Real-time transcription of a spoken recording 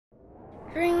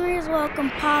Dreamers Welcome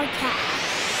Podcast.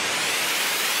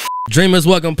 Dreamers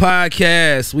Welcome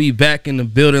Podcast. We back in the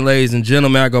building, ladies and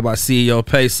gentlemen. I go by CEO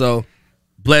PESO.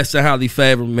 Blessed and highly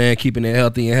favored, man. Keeping it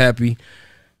healthy and happy.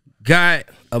 Got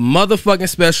a motherfucking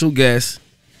special guest.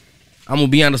 I'm going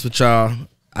to be honest with y'all.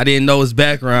 I didn't know his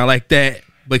background like that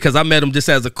because I met him just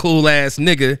as a cool-ass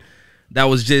nigga that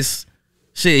was just,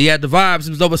 shit, he had the vibes. He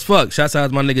was dope as fuck. Shouts out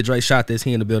to my nigga Dre Shot This.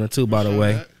 He in the building too, by the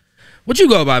way. What you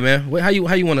go by, man? How you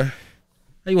want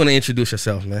to introduce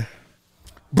yourself, man?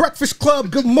 Breakfast Club,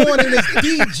 good morning. It's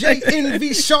DJ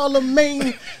Envy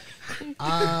Charlemagne.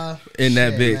 In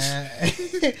that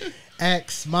bitch.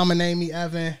 X,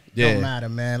 MamaNamedMeEvan. Yeah. Don't matter,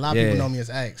 man. A lot of people know me as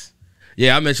X.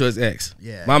 Yeah, I met you as X.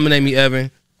 Yeah.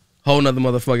 MamaNamedMeEvan. Whole nother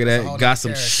motherfucker that got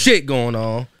some shit going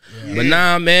on. Yeah. But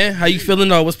nah, man, how you feeling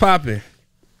though? What's popping?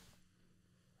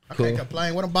 I can't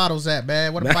complain. Where the bottles at,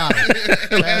 man? Where the bottles?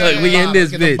 Look, we in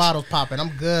this bitch. The bottles popping.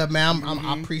 I'm good, man.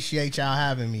 I appreciate y'all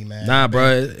having me, man. Nah,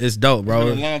 bro, it's dope, bro.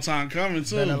 It's been a long time coming, too.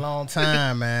 It's been a long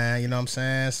time, man. You know what I'm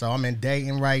saying? So I'm in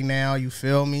dating right now. You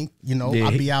feel me? You know, Yeah.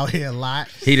 I be out here a lot.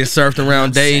 He just surfed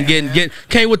around dating,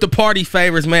 came with the party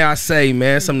favors, may I say,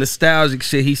 man. Some nostalgic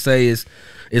shit he say is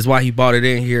why he bought it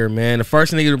in here, man. The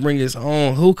first nigga to bring his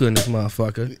own hookah in this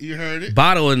motherfucker. You heard it.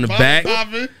 Bottle in the back.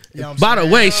 Popping. You know By the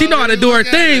way, she know how to do her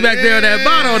thing back there in that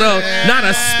bottle, though. Not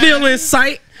a spill in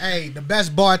sight. Hey, the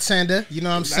best bartender, you know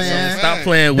what I'm saying? Stop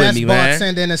playing with me, man. Best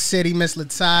bartender in the city, Miss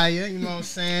Latalia, you know what I'm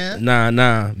saying?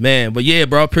 Nah, man. But yeah,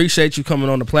 bro, appreciate you coming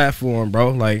on the platform,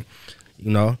 bro. Like,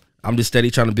 you know, I'm just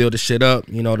steady trying to build this shit up.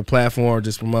 You know, the platform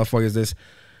just for motherfuckers that's,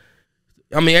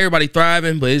 I mean, everybody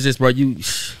thriving, but it's just, bro, you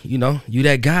know, you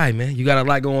that guy, man. You got a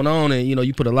lot going on, and you know,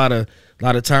 you put a lot of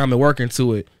time and work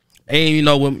into it. And you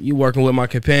know, when you working with my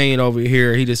companion over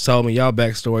here, he just told me y'all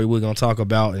backstory we're gonna talk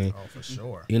about. And for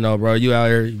sure. you know, bro, you out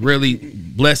here really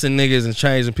blessing niggas and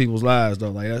changing people's lives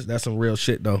though. Like that's some real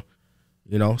shit though.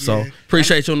 You know, so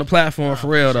appreciate you on the platform for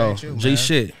real though. You, G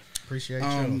shit. Appreciate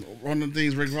you. One of the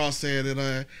things Rick Ross said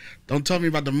that don't tell me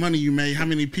about the money you made. How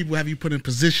many people have you put in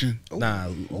position? Nah,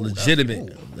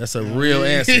 legitimate. That's a real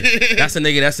answer. That's a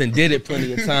nigga that's did it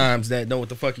plenty of times that know what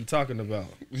the fuck he talking about.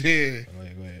 Yeah. Go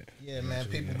ahead. Yeah, man,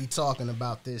 people be talking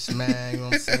about this, man. You know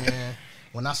what I'm saying?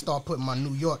 When I start putting my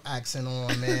New York accent on,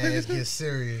 man, it gets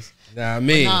serious. Nah,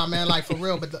 man, like for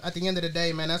real. But at the end of the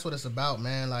day, man, that's what it's about,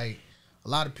 man. Like a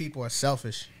lot of people are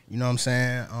selfish. You know what I'm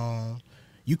saying?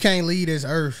 You can't leave this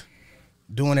earth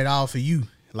doing it all for you.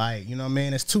 Like, you know what I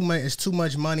mean? It's too much. It's too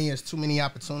much money. It's too many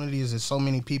opportunities. There's so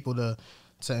many people to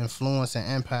influence and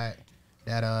impact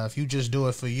that if you just do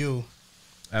it for you.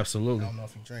 Absolutely. I don't know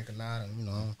if you drink or not. You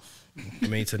know. I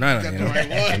mean, tonight I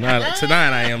am.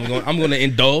 Tonight I am. I'm going to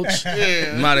indulge.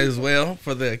 Yeah. Might as well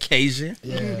for the occasion.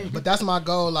 Yeah, but that's my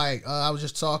goal. Like I was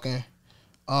just talking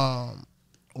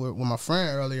with my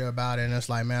friend earlier about it, and it's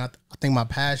like, man, I think my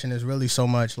passion is really so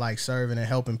much like serving and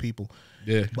helping people.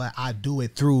 Yeah. But I do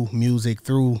it through music,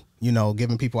 through, you know,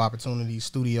 giving people opportunities,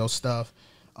 studio stuff,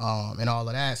 and all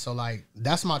of that. So like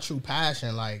that's my true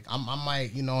passion. Like I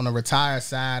might, you know, on the retired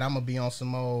side, I'm gonna be on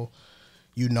some old,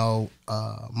 you know,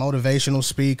 motivational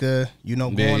speaker, you know,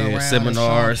 going around seminars,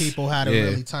 and showing people how to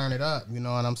really turn it up. You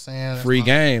know what I'm saying? That's free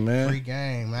game, man. Free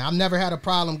game, man. I've never had a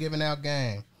problem giving out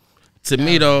game. To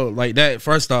me though, like that,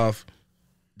 first off,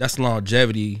 that's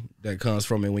longevity that comes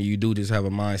from it when you do just have a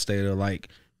mind state of like,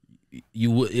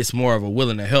 it's more of a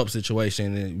willing to help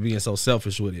situation than being so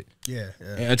selfish with it. Yeah.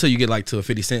 And until you get like to a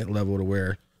 50 Cent level to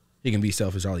where he can be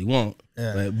selfish all he want.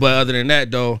 Yeah. But other than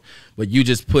that though, but you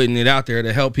just putting it out there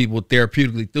to help people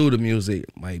therapeutically through the music,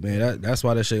 like man, that's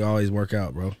why that shit always work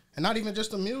out, bro. And not even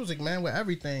just the music, man, with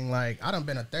everything. Like I done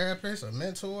been a therapist, a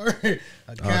mentor,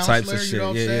 a counselor, all types of shit. You know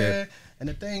what I'm saying? Yeah. And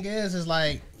the thing is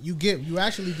like you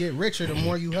actually get richer the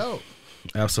more you help.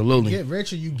 Absolutely. You get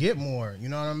richer, you get more. You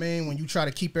know what I mean? When you try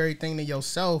to keep everything to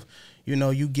yourself, you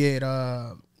know, you get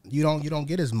you don't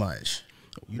get as much.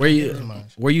 Where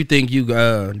you think you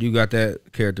got that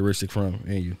characteristic from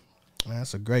in you? Man,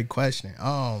 that's a great question.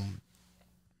 I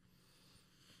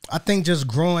think just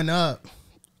growing up,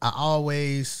 I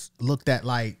always looked at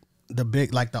like the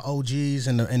big, like the OGs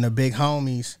and the big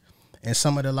homies, and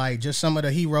some of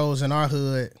the heroes in our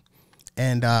hood,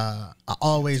 and I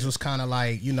always was kind of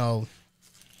like, you know,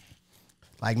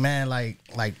 like man, like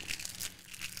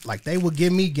they would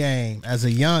give me game as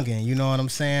a youngin', you know what I'm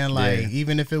saying? Like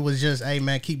even if it was just, hey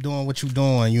man, keep doing what you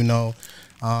doing, you know.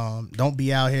 Don't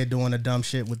be out here doing the dumb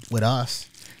shit with us.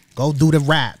 Go do the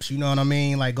raps, you know what I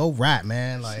mean? Like go rap,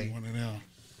 man. Like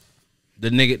the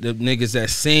niggas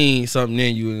that seen something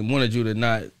in you and wanted you to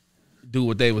not do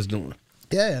what they was doing.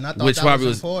 Yeah, and I thought that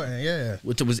was important. Yeah,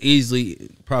 which was easily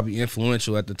probably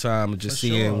influential at the time of just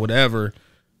seeing whatever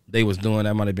they was doing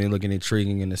that might have been looking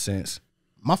intriguing in a sense?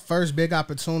 My first big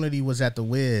opportunity was at the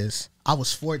Wiz. I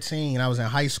was 14. I was in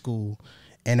high school.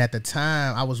 And at the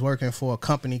time, I was working for a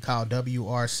company called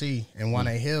WRC in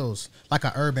Wanna Hills, like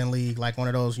an urban league, like one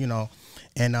of those, you know.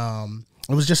 And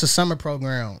it was just a summer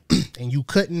program. And you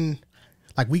couldn't,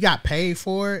 like, we got paid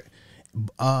for it.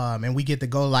 And we get to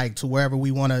go, like, to wherever we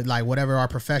want to, like, whatever our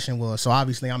profession was. So,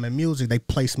 obviously, I'm in music. They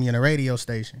placed me in a radio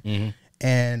station.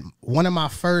 And one of my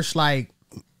first, like,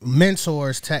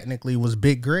 mentors, technically, was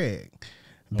Big Greg.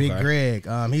 Big Greg.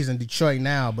 He's in Detroit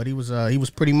now, but he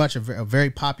was pretty much a very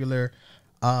popular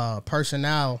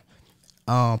personnel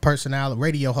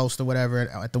radio host or whatever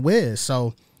at the Wiz.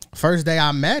 So first day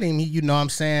I met him, you know what I'm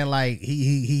saying, like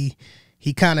he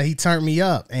turned me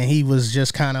up, and he was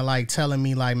just kind of like telling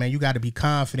me like, man, you got to be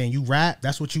confident. You rap,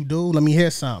 that's what you do. Let me hear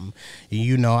something. And,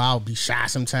 you know, I'll be shy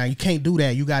sometimes. You can't do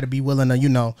that. You got to be willing to, you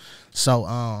know. So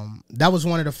that was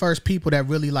one of the first people that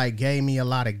really like gave me a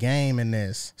lot of game in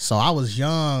this. So I was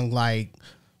young, like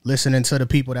listening to the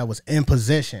people that was in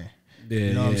position. Yeah,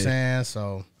 you know what I'm saying?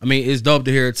 So I mean, it's dope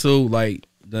to hear too, like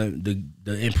the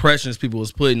impressions people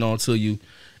was putting onto you,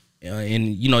 and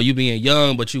you know, you being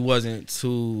young, but you wasn't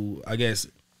too, I guess,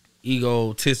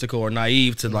 egotistical or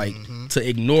naive to like to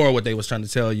ignore what they was trying to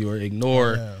tell you or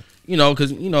ignore, you know,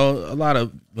 because you know a lot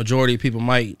of majority of people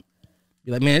might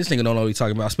be like, man, this nigga don't know what he's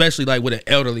talking about, especially like with an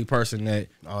elderly person that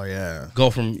go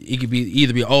from, it could be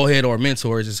either be an old head or a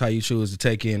mentor. It's just how you choose to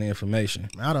take in the information.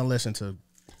 I don't listen to,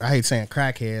 I hate saying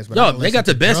crackheads, but yo, they got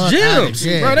the best gems,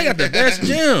 bro. They got the best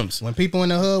gems. When people in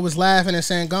the hood was laughing and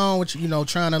saying, "Gone," which, you know,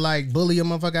 trying to like bully a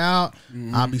motherfucker out,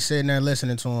 I'll be sitting there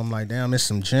listening to him like, damn, there's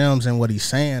some gems in what he's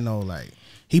saying though. Like,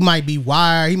 he might be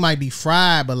wired, he might be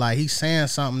fried, but like he's saying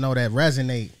something though that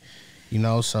resonate, you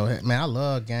know. So man, I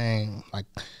love game. Like,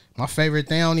 my favorite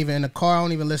thing, in the car, I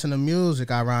don't even listen to music,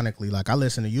 ironically. Like, I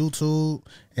listen to YouTube,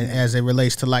 and as it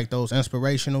relates to, like, those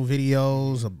inspirational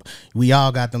videos. We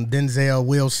all got them Denzel,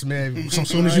 Will Smith. As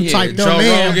soon as you type them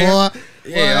in, boy.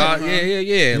 Yeah.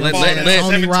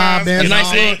 Tony Robbins. A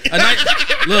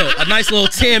nice little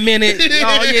 10-minute.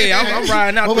 Oh, yeah, I'm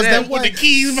riding out what to that. With the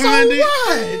keys behind it.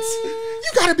 What?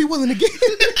 You got to be willing to get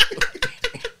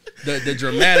The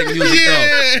dramatic music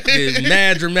though is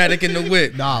mad dramatic in the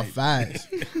whip. Nah, facts.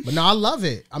 But no, I love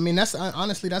it. I mean, that's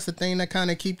honestly, that's the thing that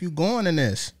kind of keep you going in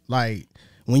this. Like,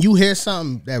 when you hear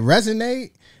something that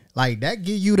resonate, like that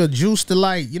give you the juice to,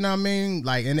 like, you know what I mean?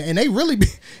 Like, and they really be,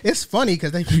 it's funny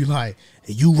because they be like,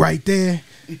 hey, you right there?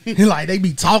 And like they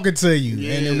be talking to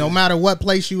you. And no matter what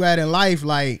place you at in life,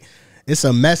 like, it's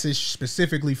a message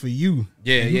specifically for you.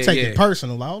 Yeah, and you take it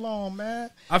personal. Like, hold on,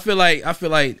 man. I feel like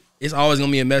it's always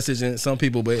gonna be a message in some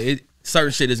people, but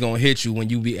certain shit is gonna hit you when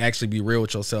you actually be real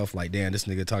with yourself. Like, damn, this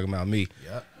nigga talking about me.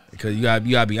 Yep. Because you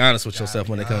gotta be honest with yourself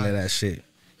when it comes to that shit.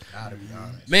 Gotta be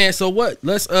honest, man. So what?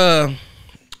 Let's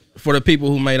for the people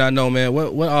who may not know, man,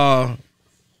 what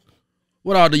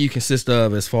all do you consist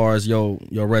of as far as your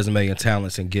resume and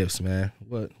talents and gifts, man?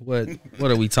 What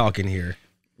are we talking here?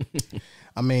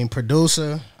 I mean,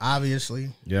 producer, obviously.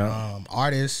 Yeah.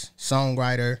 Artist,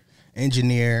 songwriter,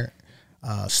 engineer.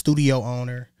 Studio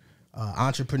owner,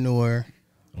 entrepreneur,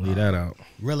 leave that out.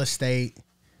 Real estate,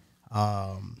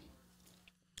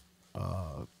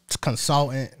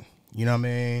 consultant. You know what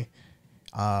I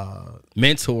mean?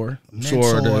 Mentor,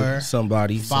 sure, to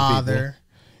somebody, father.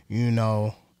 You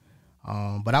know,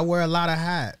 but I wear a lot of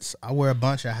hats. I wear a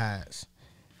bunch of hats.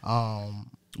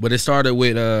 But it started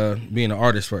with being an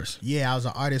artist first. Yeah, I was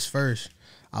an artist first.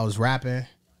 I was rapping,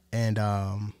 and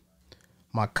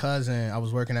my cousin, I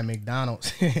was working at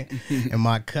McDonald's, and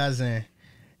my cousin,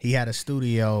 he had a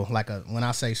studio, when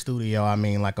I say studio, I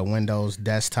mean like a Windows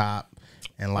desktop,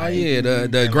 and like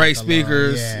the great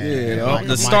speakers,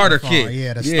 the starter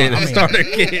kit, the starter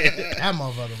kit. That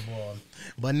motherfucker, boy.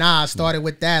 But nah, I started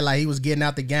with that. Like, he was getting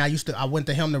out the game. I went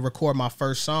to him to record my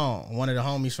first song. One of the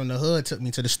homies from the hood took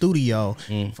me to the studio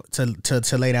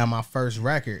to lay down my first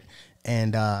record,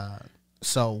 and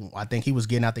so I think he was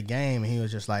getting out the game, and he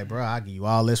was just like, bro, I'll give you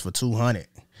all this for $200.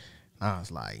 I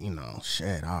was like, you know,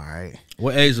 shit, all right.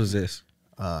 What age was this?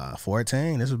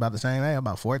 14. This was about the same age,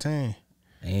 about 14.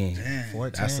 Damn,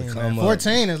 14. That's a come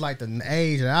 14 is like the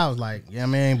age that I was like, yeah,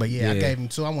 man. But yeah, I gave him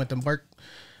two. I went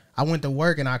to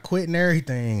work and I quit and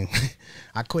everything.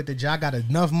 I quit the job. I got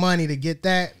enough money to get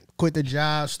that. Quit the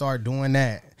job, start doing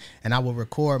that, and I would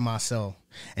record myself.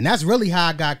 And that's really how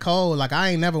I got cold. Like, I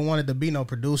ain't never wanted to be no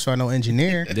producer or no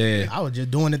engineer. Yeah, I was just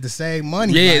doing it to save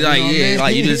money. Yeah,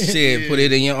 like you just said, put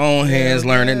it in your own hands,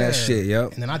 learning that shit.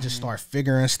 Yep. And then I just start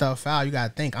figuring stuff out. You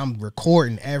gotta think I'm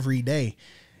recording every day.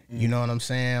 You know what I'm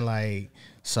saying? Like,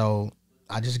 so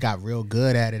I just got real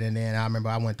good at it. And then I remember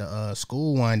I went to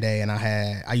school one day, and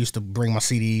I used to bring my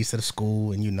CDs to the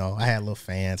school, and I had little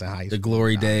fans in high school. The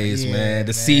glory days, man.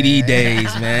 The CD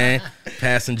days, man.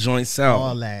 Passing joints out.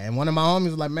 All that. And one of my homies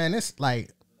was like, man, this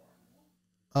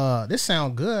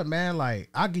sound good, man. Like,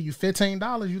 I'll give you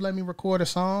 $15. You let me record a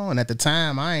song. And at the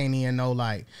time, I ain't even know,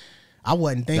 like, I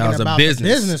wasn't thinking about the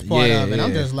business part of it.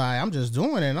 I'm just like, I'm just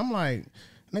doing it. And I'm like,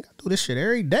 nigga, I do this shit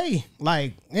every day.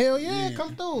 Like, hell yeah,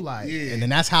 come through. Like, and then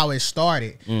that's how it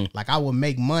started. Like, I would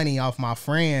make money off my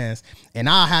friends, and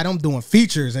I had them doing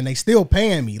features, and they still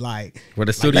paying me. Like,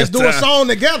 let's do a song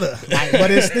together. Like, but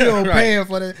it's still paying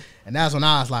for the. And that's when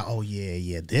I was like, oh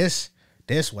yeah, this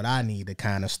what I need to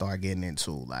kind of start getting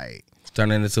into. Like,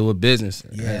 turning into a business.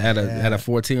 Yeah, had a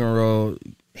 14-year-old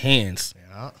hands.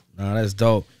 Yeah, no, that's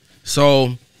dope.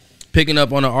 So, picking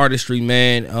up on the artistry,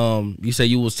 man, you say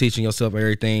you was teaching yourself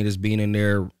everything, just being in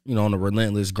there, on the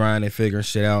relentless grind and figuring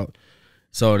shit out.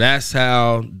 So that's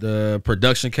how the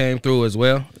production came through as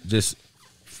well, just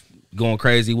going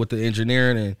crazy with the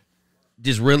engineering and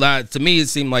just realize, to me, it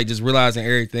seemed like just realizing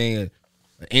everything an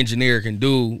engineer can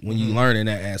do when you learn in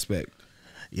that aspect.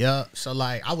 Yeah, so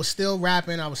like I was still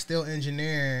rapping, I was still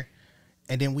engineering,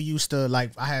 and then we used to,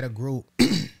 like, I had a group,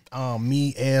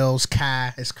 me, Els,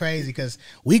 Kai. It's crazy because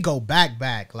we go back,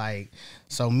 like,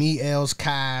 so me, Els,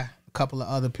 Kai, a couple of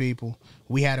other people,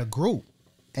 we had a group,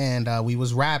 and we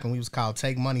was rapping. We was called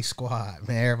Take Money Squad.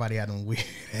 Man, everybody had them weird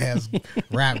ass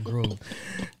rap group.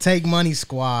 Take Money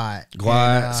Squad.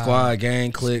 Squad,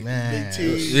 gang, click. Man. Big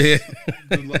tees. Yeah.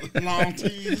 Long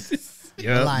tees.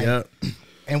 Yep.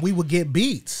 And we would get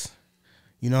beats,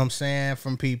 you know what I'm saying,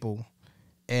 from people.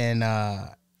 And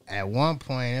at one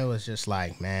point, it was just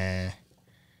like, man,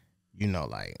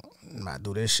 like, we might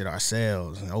do this shit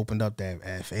ourselves. And opened up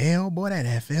that FL. Boy,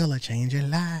 that FL will change your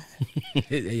life.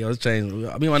 Yo, it's changing.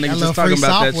 I mean, my niggas that just talking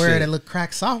about that shit. That little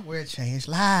crack software changed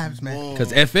lives, man.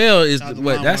 Because FL is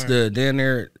that's the damn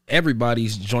near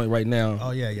everybody's joint right now.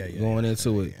 Oh, yeah. Going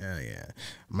into it. Yeah.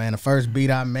 Man, the first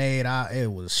beat I made, it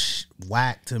was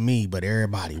whack to me, but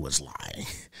everybody was like,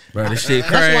 bro, this shit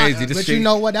crazy. But you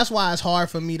know what? That's why it's hard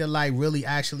for me to, like, really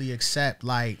actually accept,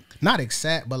 like, not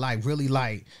accept, but, like, really,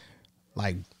 like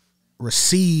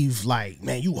receive, like,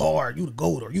 man, you hard, you the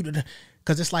GOAT, or you the,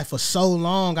 because it's like for so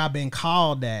long I've been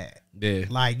called that. Yeah.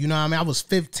 Like, you know what I mean? I was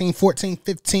 14,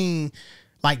 15,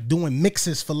 like, doing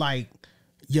mixes for, like,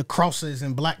 your Crosses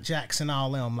and Blackjacks and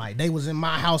all them. Like, they was in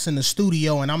my house in the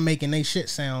studio, and I'm making they shit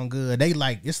sound good. They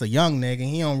like, it's a young nigga,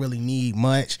 he don't really need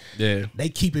much. Yeah. They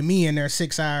keeping me in there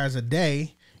 6 hours a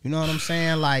day. You know what I'm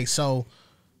saying? Like, so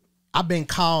I've been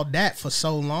called that for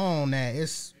so long that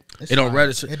it don't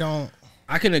register. It don't.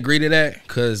 I can agree to that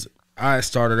because I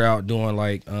started out doing,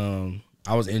 like,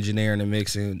 I was engineering and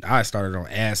mixing. I started on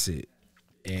Acid.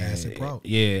 And Acid Pro.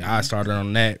 Yeah, I started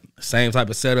on that same type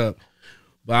of setup.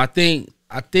 But I think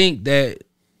that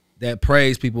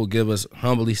praise people give us,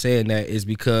 humbly saying that, is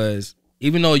because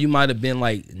even though you might have been,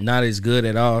 like, not as good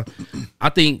at all, I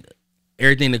think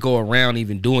everything that go around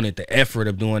even doing it, the effort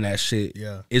of doing that shit,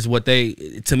 is what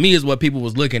to me is what people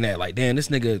was looking at. Like, damn, this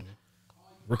nigga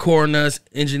recording us,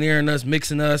 engineering us,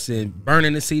 mixing us, and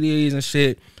burning the CDs and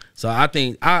shit. So I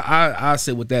think I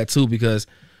sit with that too, because,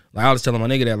 like, I was telling my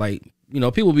nigga that, like,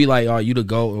 people be like, "Oh, you the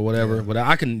GOAT" or whatever,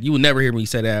 but you would never hear me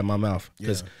say that out of my mouth,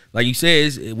 because, like you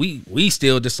said, we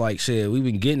still just like, shit. We've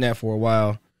been getting that for a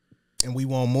while, and we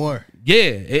want more.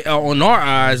 Yeah, on our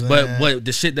eyes, but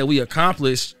the shit that we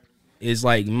accomplished is,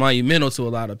 like, monumental to a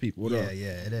lot of people. Yeah,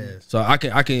 it is. So I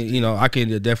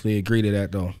can definitely agree to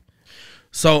that though.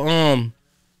 So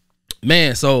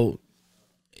man, so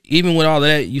even with all of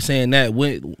that, you saying that,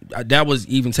 when that was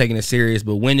even taking it serious,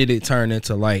 but when did it turn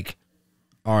into, like,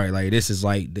 all right, like, this is,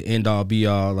 like, the end all be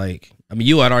all? Like, I mean,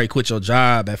 you had already quit your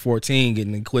job at 14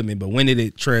 getting equipment, but when did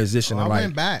it transition to, like, I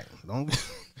went back.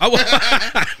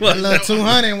 That little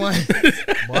 200 one.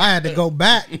 Boy, I had to go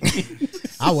back.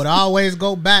 I would always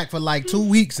go back for like 2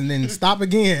 weeks and then stop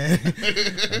again.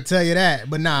 I'll tell you that.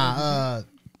 But nah,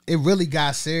 it really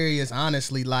got serious,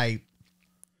 honestly. Like,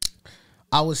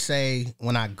 I would say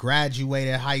when I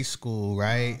graduated high school,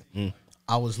 right?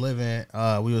 I was living,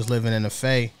 we was living in a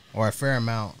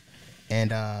Fairmount,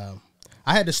 and I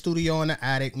had the studio in the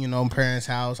attic, parents'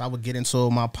 house. I would get into it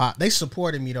with my pop. They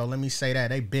supported me though. Let me say that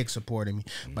they big supported me.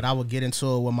 But I would get into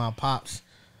it with my pops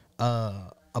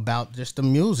about just the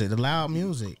music, the loud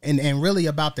music, and really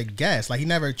about the guests. Like, he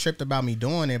never tripped about me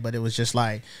doing it, but it was just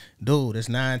like, dude, it's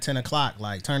 9, 10 o'clock.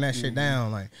 Like, turn that shit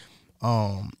down. Like,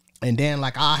 and then,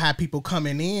 like, I'll have people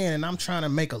coming in, and I'm trying to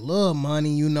make a little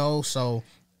money, so.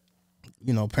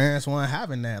 Parents weren't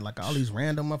having that. Like, all these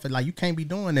random like, you can't be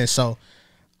doing this. So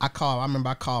I remember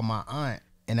I called my aunt.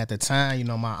 And at the time, you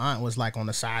know, my aunt was like on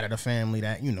the side of the family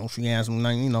that, you know, she had some,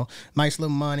 you know, nice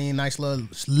little money, nice little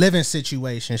living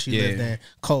situation. She lived in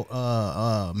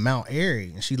Mount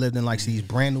Airy, and she lived in like these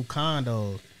brand new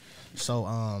condos. So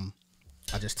I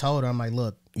just told her, I'm like,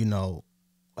 look, you know,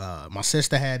 my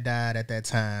sister had died at that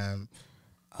time.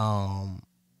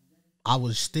 I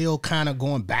was still kind of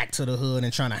going back to the hood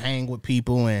and trying to hang with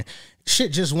people, and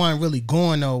shit just wasn't really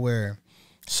going nowhere.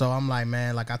 So I'm like,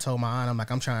 man, like I told my aunt, I'm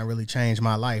like, I'm trying to really change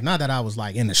my life. Not that I was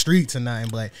like in the streets or nothing,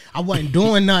 but I wasn't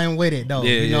doing nothing with it though.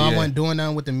 I wasn't doing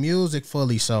nothing with the music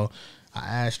fully. So I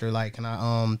asked her, like, can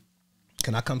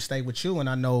I come stay with you? And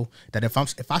I know that if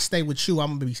I stay with you,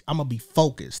 I'm gonna be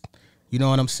focused. You know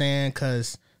what I'm saying?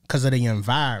 Cause of the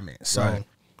environment. So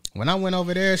when I went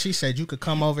over there, she said, you could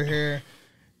come over here.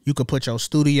 You could put your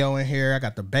studio in here. I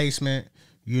got the basement.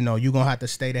 You know, you gonna have to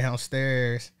stay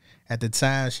downstairs. At the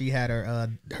time, she had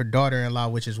her daughter-in-law,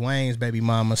 which is Wayne's baby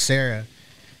mama, Sarah.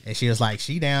 And she was like,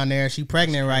 she down there, she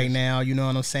pregnant right now, you know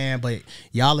what I'm saying? But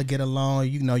y'all will get along,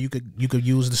 you know, you could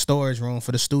use the storage room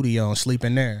for the studio and sleep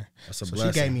in there. That's a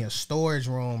blessing. She gave me a storage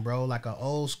room, bro, like an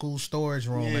old school storage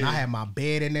room. And I had my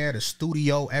bed in there, the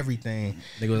studio, everything.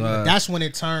 That's when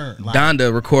it turned. Like,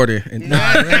 Donda recorder. Man,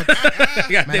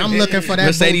 I'm looking for that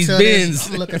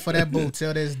Mercedes-Benz. I'm looking for that booth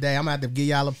till this day. I'm gonna have to give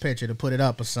y'all a picture to put it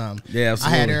up or something. Yeah,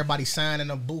 absolutely. I had everybody signing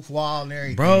a booth wall and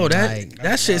everything. Bro,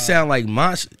 that shit sound like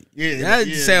my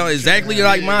sound exactly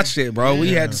like my shit, bro.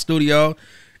 We had the studio.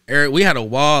 We had a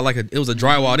wall, it was a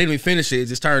drywall. They didn't even finish it. It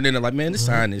just turned into like, man, let's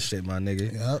sign this shit, my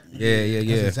nigga.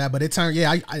 Yep. Yeah. But it turned,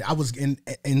 I was in,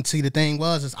 and see, the thing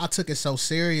was, I took it so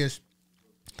serious.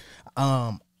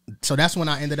 So that's when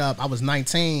I ended up, I was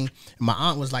 19. And my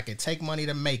aunt was like, it take money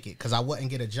to make it, because I wouldn't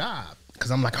get a job.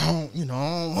 Because I'm like, I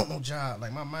don't want no job.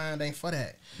 Like, my mind ain't for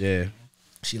that. Yeah.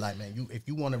 She like, man, if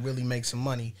you want to really make some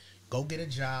money, go get a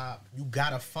job. You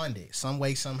gotta fund it some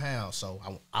way, somehow. So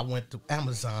I went to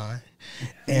Amazon,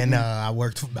 and I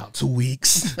worked for about 2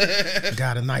 weeks.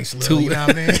 Got a nice little, you know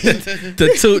what I mean?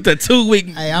 the 2 week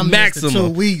maximum. 2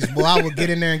 weeks, boy. I would get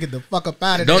in there and get the fuck up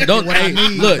out of there. Don't let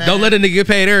a nigga get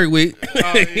paid every week.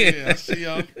 Oh yeah, I see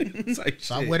y'all.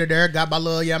 So I went in there, got my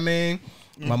little, you know what I mean,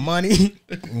 my money,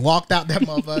 walked out that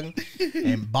motherfucker,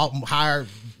 and hired.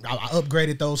 I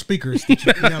upgraded those speakers. You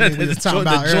know what I mean? We was talking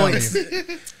about earlier,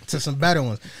 to some better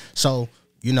ones. So,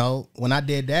 you know, when I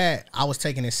did that, I was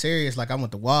taking it serious. Like, I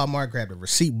went to Walmart, grabbed a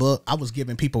receipt book. I was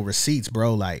giving people receipts,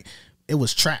 bro. Like, it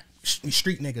was trap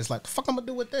street niggas. Like, the fuck I'm gonna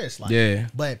do with this? Like, yeah.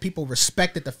 But people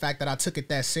respected the fact that I took it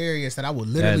that serious, that I would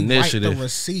literally write the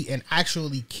receipt and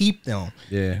actually keep them.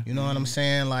 Yeah. You know what I'm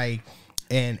saying? Like,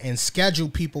 and schedule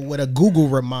people with a Google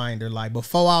reminder. Like,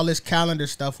 before all this calendar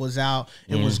stuff was out,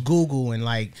 it was Google and,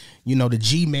 like, you know, the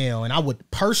Gmail, and I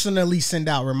would personally send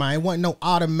out reminders. It wasn't no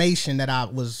automation that I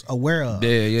was aware of.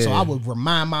 Yeah. So I would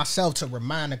remind myself to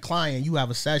remind the client, you have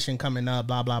a session coming up,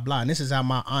 blah, blah, blah. And this is how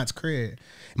my aunt's crib.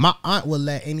 My aunt would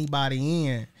let anybody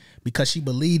in because she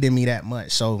believed in me that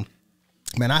much. So,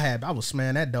 man,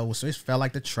 that door, so it felt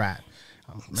like the trap.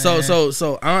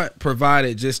 So aunt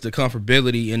provided just the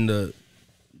comfortability and the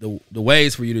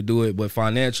ways for you to do it, but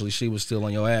financially she was still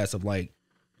on your ass of like,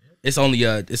 it's only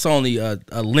a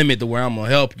limit to where I'm gonna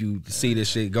help you to see this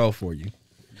shit go for you.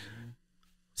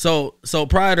 So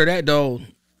prior to that though,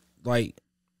 like,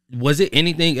 was it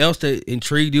anything else that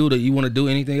intrigued you, that you want to do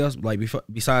anything else like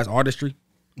besides artistry?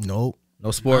 Nope.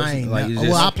 No sports.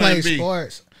 I played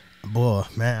sports. Boy,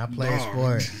 man, I played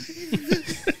sports.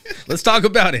 Let's talk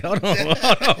about it. Hold on.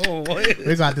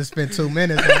 We got to spend 2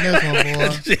 minutes on this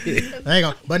one,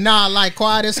 boy. But nah, like,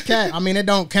 quiet as cat. I mean, it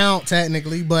don't count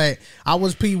technically, but I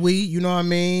was Pee-wee, you know what I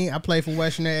mean? I played for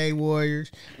Western A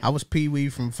Warriors. I was Pee-wee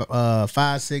from 5,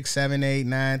 6, 7, 8,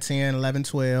 9, 10, 11,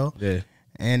 12. Yeah.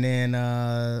 And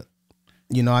then,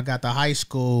 you know, I got to high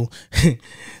school.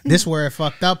 This where it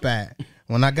fucked up at.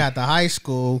 When I got to high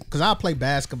school, because I play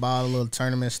basketball, a little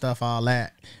tournament stuff, all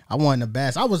that. I wasn't the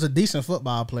best. I was a decent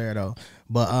football player, though.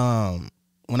 But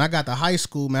when I got to high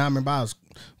school, man, I remember I was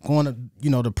going to,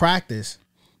 you know, to practice.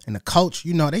 And the coach,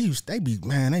 you know, they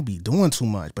be doing too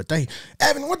much. But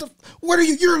Evan, what are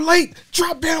you? You're late.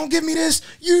 Drop down, give me this.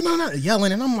 You know, not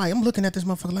yelling. And I'm looking at this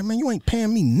motherfucker like, man, you ain't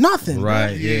paying me nothing. Right,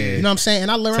 bro. Yeah. You know what I'm saying? And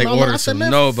I learned. I said,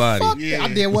 man, nobody. Fuck yeah.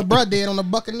 I did what bruh did on the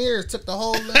Buccaneers. Took the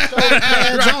whole shoulder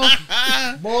pads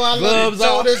off. Boy, I love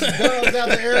shoulders, gloves out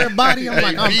to everybody. I'm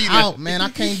like, I'm out, man. I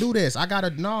can't do this.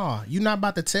 You're not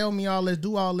about to tell me all this,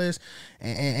 do all this.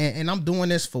 And I'm doing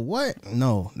this for what?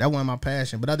 No, that wasn't my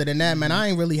passion. But other than that, man, I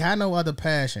ain't really had no other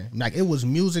passion. Like, it was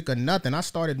music or nothing. I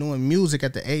started doing music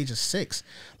at the age of 6.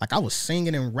 Like, I was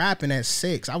singing and rapping at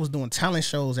 6. I was doing talent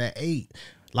shows at 8.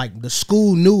 Like, the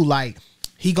school knew, like,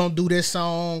 he gonna do this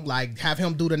song, like have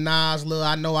him do the Nas, Lil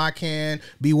I Know I Can,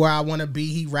 Be Where I Wanna Be,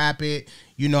 he rap it.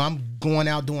 You know, I'm going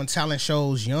out doing talent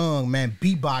shows young, man,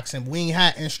 beatboxing. We ain't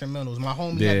had instrumentals. My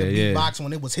homie had the beatbox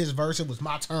when it was his verse. It was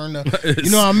my turn to,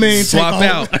 you know what I mean? Swap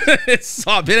out.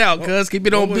 Swap it out, cuz. Keep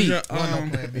it on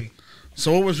beat.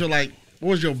 So what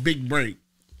was your big break?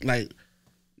 Like,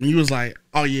 when you was like,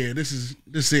 oh yeah,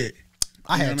 this it.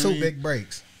 I had two big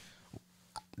breaks.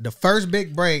 The first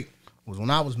big break was when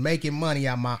I was making money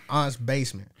out my aunt's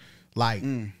basement. Like,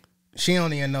 she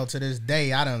don't even know to this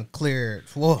day I done cleared.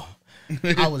 Whoa.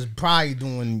 I was probably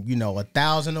doing, you know,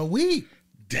 1,000 a week.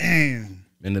 Damn.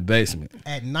 In the basement.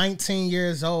 At 19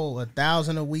 years old,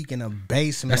 1,000 a week in a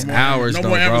basement. That's hours, no though,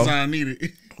 more bro. Amazon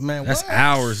needed. Man, that's what?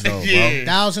 hours, though, bro. Yeah.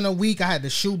 1,000 a week. I had the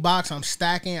shoebox. I'm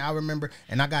stacking. I remember,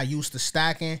 and I got used to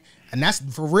stacking. And that's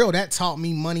for real. That taught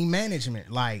me money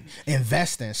management, like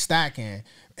investing, stacking,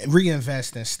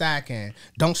 reinvesting, stacking.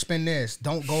 Don't spend this.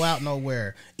 Don't go out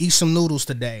nowhere. Eat some noodles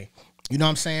today. You know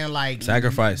what I'm saying? Like,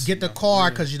 sacrifice. Get the car,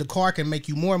 because the car can make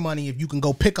you more money if you can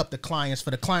go pick up the clients.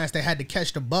 For the clients, they had to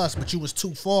catch the bus, but you was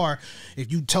too far. If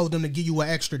you told them to give you an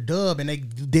extra dub and they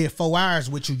did 4 hours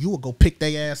with you, you would go pick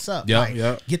their ass up.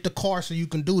 Yep. Get the car so you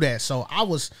can do that. So I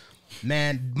was,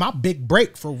 man, my big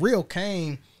break for real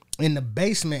came in the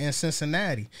basement in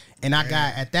Cincinnati. And I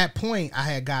got, at that point, I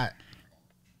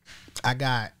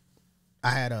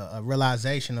had a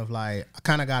realization of like, I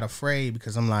kind of got afraid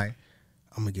because I'm like,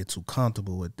 I'm gonna get too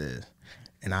comfortable with this,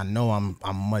 and I know I'm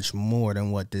much more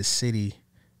than what this city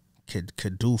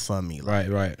could do for me. Like,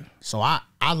 Right. So I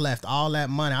left all that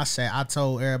money. I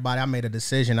told everybody, I made a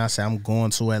decision. I said I'm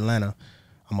going to Atlanta.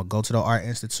 I'm gonna go to the Art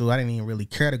Institute. I didn't even really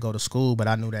care to go to school, but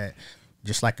I knew that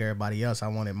just like everybody else, I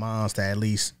wanted moms to at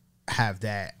least have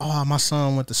that. Oh, my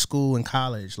son went to school and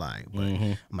college. Like, but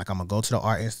I'm like, I'm gonna go to the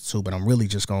Art Institute, but I'm really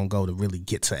just gonna go to really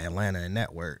get to Atlanta and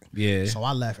network. Yeah. So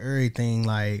I left everything,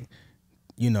 like,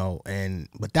 you know,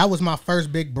 but that was my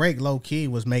first big break, low key,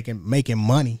 was making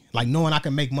money, like knowing I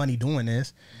can make money doing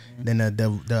this. Then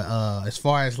the as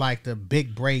far as like the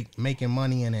big break, making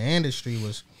money in the industry,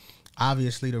 was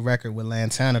obviously the record with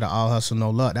Lantana, the All Hustle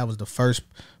No Luck. That was the first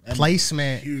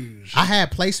placement. Huge. I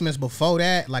had placements before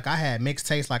that. Like, I had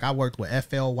mixtapes. Like, I worked with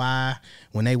FLY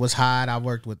when they was hot. I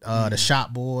worked with the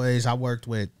Shop Boys. I worked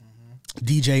with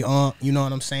DJ you know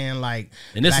what I'm saying? Like,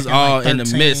 and this is all like 13, in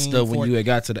the midst of when you had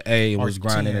got to the A and was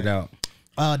grinding 10. it out.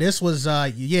 This was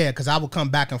because I would come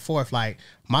back and forth. Like,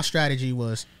 my strategy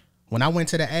was, when I went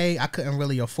to the A, I couldn't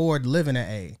really afford to live in the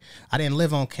A. I didn't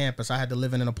live on campus. I had to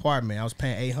live in an apartment. I was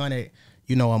paying $800,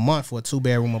 you know, a month for a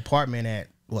 2-bedroom apartment at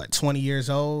 20 years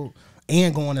old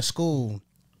and going to school.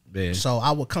 Yeah. So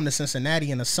I would come to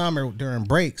Cincinnati in the summer during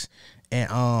breaks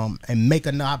and make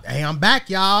a knob. Hey, I'm back,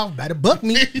 y'all. Better book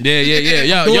me.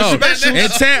 Yeah. Doing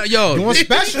Specials. Doing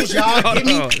specials, y'all. Get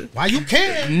me while you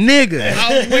can, nigga.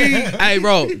 Hey,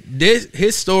 bro,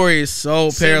 his story is so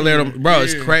parallel, bro.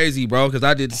 It's crazy, bro. Because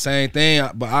I did the same thing,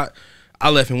 but I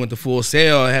left and went to Full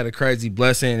Sail. I had a crazy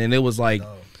blessing, and it was like,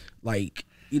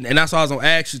 and that's why I was gonna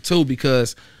ask you too,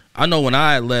 because I know when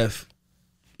I left,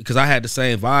 because I had the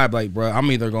same vibe. Like, bro, I'm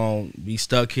either gonna be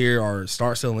stuck here or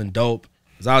start selling dope.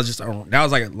 I was just, that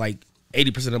was like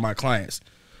 80% of my clients.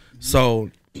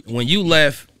 So when you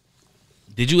left,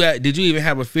 did you even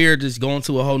have a fear just going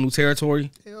to a whole new territory?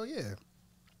 Hell yeah.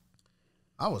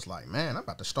 I was like, man, I'm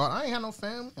about to start. I ain't had no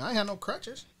family. I ain't had no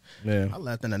crutches. Yeah. I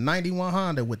left in a 91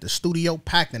 Honda with the studio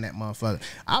packed in that motherfucker.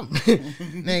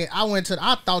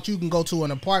 I thought you can go to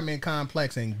an apartment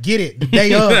complex and get it the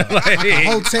day of. Like a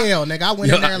hotel, nigga. I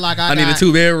went in there like I need a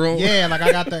 2-bedroom. Yeah, like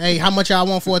I got hey, how much y'all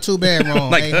want for a 2-bedroom?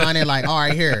 Like, hey, honey, like, all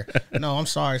right, here. No, I'm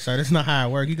sorry, sir. That's not how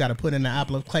it works. You got to put in the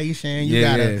application. You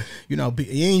got to, you know, and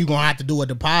you're going to have to do a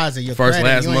deposit. Your first, credit,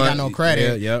 last you ain't month. got no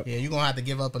credit. Yeah, you're going to have to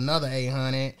give up another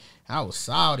 800. I was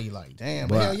salty, like, damn.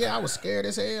 But hell yeah, I was scared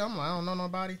as hell. I'm like, I don't know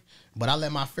nobody. But I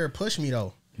let my fear push me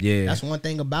though. Yeah. That's one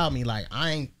thing about me. Like,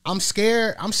 I'm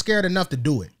scared. I'm scared enough to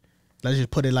do it. Let's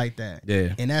just put it like that.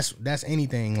 Yeah. And that's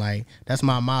anything. Like, that's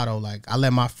my motto. Like, I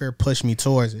let my fear push me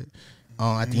towards it.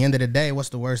 At the end of the day, what's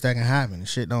the worst that can happen? If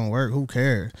shit don't work, who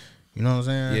cares? You know what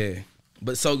I'm saying? Yeah.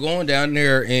 But so going down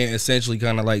there and essentially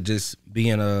kind of like just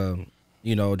being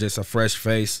just a fresh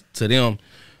face to them,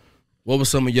 what were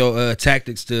some of your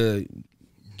tactics to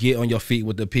get on your feet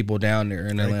with the people down there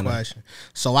in Atlanta? Great question.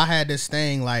 So I had this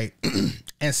thing, like,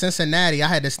 in Cincinnati, I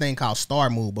had this thing called Star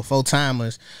Move. Before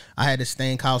Timeless, I had this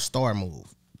thing called Star Move.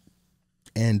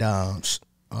 And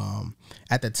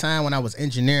at the time when I was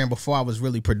engineering, before I was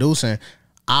really producing,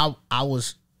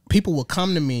 people would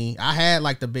come to me. I had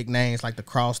like the big names like the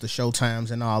Cross, the Showtimes,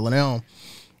 and all of them.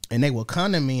 And they would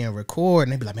come to me and record,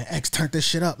 and they'd be like, man, X, turn this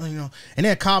shit up, you know. And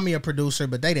they'd call me a producer,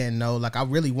 but they didn't know. Like, I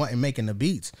really wasn't making the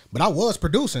beats. But I was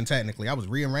producing, technically. I was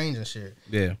rearranging shit.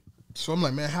 Yeah. So I'm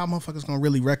like, man, how motherfuckers gonna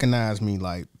really recognize me,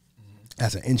 like,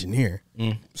 as an engineer?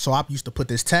 So I used to put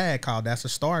this tag called That's a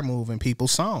Star Move in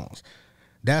people's songs.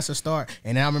 That's a star.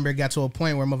 And then I remember it got to a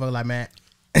point where motherfucker like, man,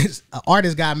 an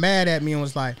artist got mad at me and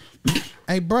was like,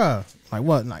 hey, bruh, like,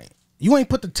 what? Like, you ain't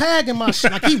put the tag in my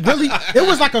shit. Like, he really, it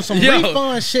was like some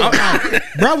refund shit. Like,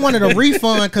 bro wanted a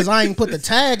refund because I ain't put the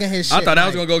tag in his shit. I thought I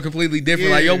was going to go completely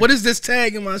different. Like, yo, what is this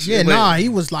tag in my shit? Yeah, nah, he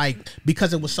was like,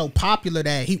 because it was so popular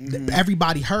that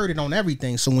everybody heard it on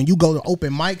everything. So when you go to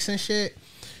open mics and shit,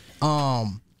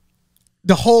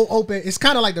 the whole open, it's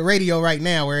kind of like the radio right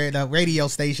now, where at a radio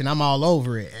station, I'm all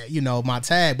over it, you know, my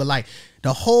tag. But like,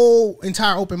 the whole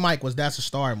entire open mic was That's a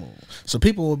Star Move. So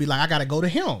people will be like, I gotta go to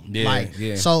him. Yeah, like,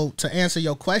 yeah. So to answer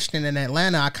your question, in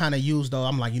Atlanta, I kind of used, though,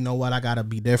 I'm like, you know what, I gotta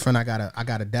be different. I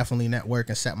gotta definitely network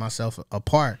and set myself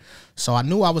apart. So I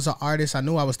knew I was an artist. I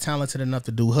knew I was talented enough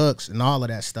to do hooks and all of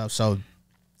that stuff. So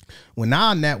when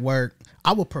I network,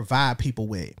 I would provide people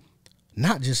with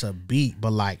not just a beat,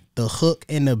 but like the hook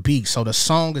and the beat. So the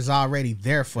song is already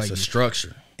there for you. It's a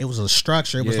structure. It was a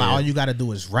structure. It was like, all you got to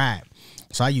do is rap.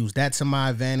 So I used that to my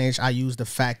advantage. I used the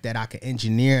fact that I could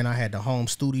engineer, and I had the home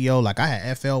studio. Like, I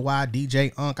had FLY,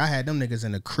 DJ Unk. I had them niggas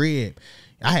in the crib.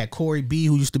 I had Corey B,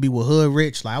 who used to be with Hood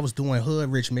Rich. Like, I was doing Hood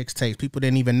Rich mixtapes. People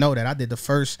didn't even know that. I did the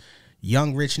first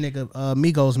Young Rich Nigga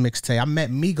Migos mixtape. I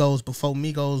met Migos before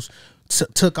Migos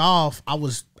took off.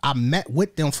 I met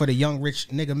with them for the Young Rich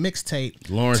Nigga mixtape,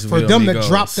 for them to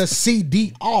drop the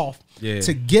CD off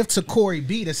to give to Corey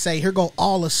B to say, here go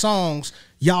all the songs,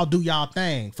 y'all do y'all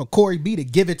thing. For Corey B to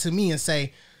give it to me and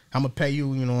say, I'm gonna pay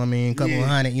you, you know what I mean, couple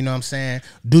hundred, you know what I'm saying,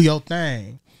 do your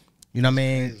thing, you know what I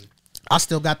mean. I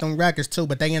still got them records too,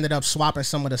 but they ended up swapping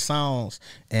some of the songs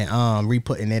and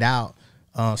re-putting it out,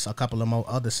 so a couple of more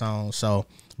other songs. So,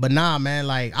 but nah, man,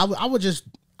 like I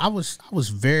was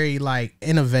very like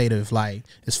innovative, like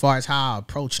as far as how I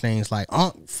approach things. Like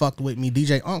Unk fucked with me,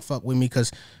 DJ Unk fucked with me,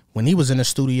 because when he was in the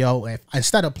studio,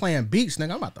 instead of playing beats,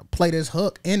 nigga, I'm about to play this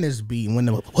hook in this beat. When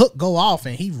the hook go off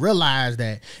and he realized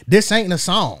that this ain't a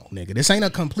song, nigga, this ain't a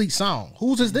complete song.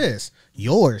 Whose is this?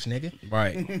 Yours, nigga.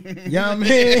 Right. You know what I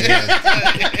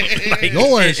mean? Like,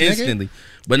 yours, instantly.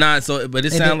 Nigga. But nah, so but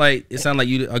it sound like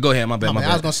you. Go ahead, my bad.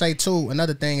 I was gonna say too.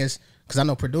 Another thing is, because I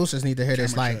know producers need to hear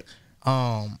this. Like, you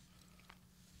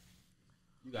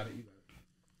got it.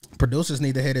 Producers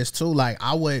need to hear this too. Like,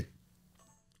 I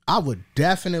would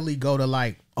definitely go to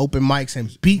like open mics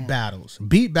and beat battles.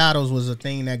 Beat battles was a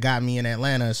thing that got me in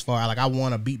Atlanta. As far like, I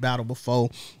won a beat battle before.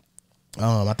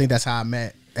 I think that's how I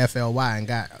met FLY and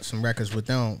got some records with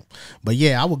them. But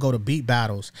yeah, I would go to beat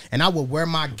battles and I would wear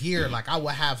my gear. Like, I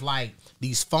would have like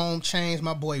these foam chains.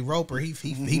 My boy Roper, he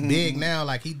big now.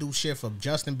 Like, he do shit for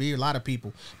Justin Bieber, a lot of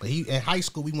people. But he at high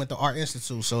school we went to Art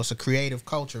Institute, so it's a creative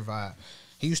culture vibe.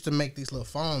 He used to make these little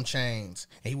foam chains,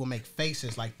 and he would make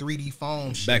faces like 3D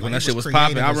foam shit. Back when like, that shit was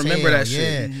popping, I remember that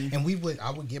shit. Yeah, and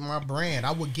I would get my brand.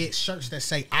 I would get shirts that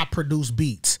say I produce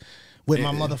beats with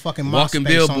my motherfucking walking MySpace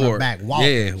billboard on the back.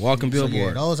 Walking billboard.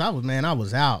 Yeah, those I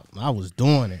was out. I was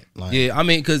doing it. Like, yeah, I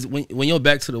mean, because when you're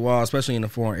back to the wall, especially in the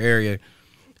foreign area,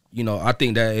 you know, I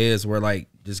think that is where like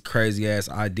this crazy ass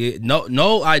idea.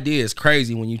 No idea is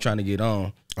crazy when you trying to get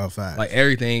on. Oh, fact. Like,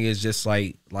 everything is just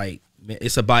like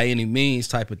it's a by any means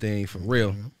type of thing for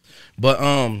real. But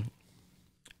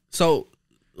so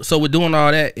we're doing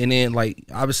all that, and then like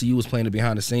obviously you was playing the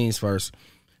behind the scenes first.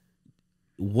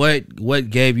 What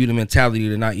gave you the mentality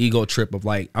to not ego trip of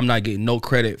like, I'm not getting no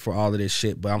credit for all of this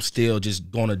shit, but I'm still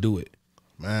just gonna do it?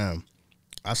 Man,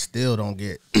 I still don't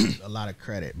get a lot of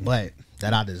credit, but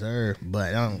that I deserve.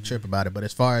 But I don't trip about it. But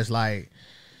as far as like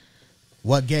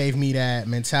what gave me that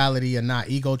mentality of not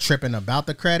ego tripping about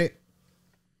the credit,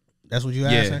 that's what you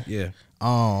asking? Yeah.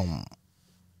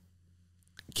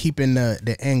 Keeping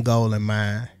the end goal in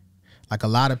mind. Like, a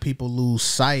lot of people lose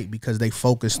sight because they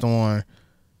focused on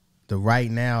the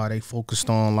right now, or they focused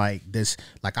on like this.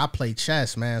 Like, I play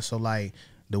chess, man. So like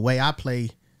the way I play,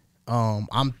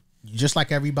 I'm just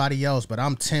like everybody else, but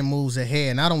I'm 10 moves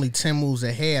ahead. Not only 10 moves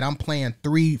ahead, I'm playing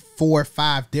 3, 4,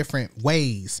 5 different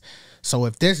ways. So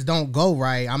if this don't go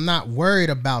right, I'm not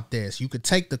worried about this. You could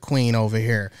take the queen over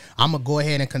here. I'm going to go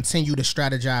ahead and continue to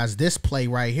strategize this play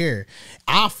right here.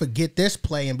 I'll forget this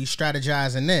play and be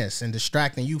strategizing this and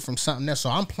distracting you from something else.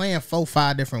 So I'm playing 4,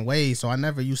 5 different ways. So I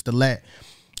never used to let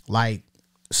like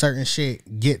certain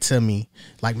shit get to me.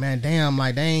 Like, man, damn,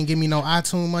 like they ain't give me no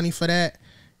iTunes money for that.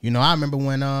 You know, I remember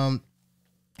when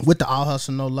with the All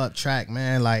Hustle No Luck track,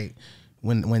 man, like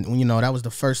when you know that was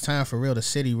the first time for real the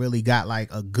city really got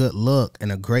like a good look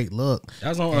and a great look. That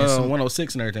was on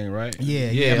 106 and everything, right?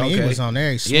 Yeah. I mean, he was on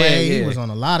there. He was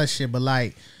on a lot of shit, but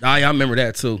like, I remember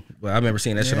that too. But I remember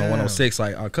seeing that shit on 106.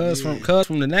 Like, cuz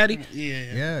from the Natty.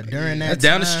 Yeah. During that that's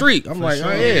down the street. I'm like,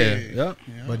 sure. oh yeah.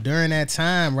 But during that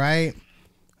time, right?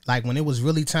 Like when it was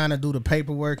really time to do the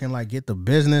paperwork and like get the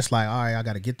business, like, all right, I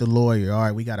got to get the lawyer. All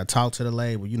right, we got to talk to the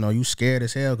label. You know, you scared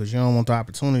as hell because you don't want the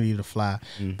opportunity to fly.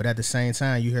 But at the same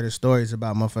time, you hear the stories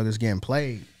about motherfuckers getting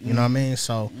played. You know what I mean?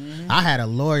 So I had a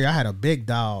lawyer. I had a big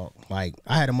dog. Like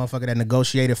I had a motherfucker that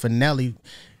negotiated for Nelly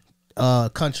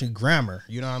country grammar.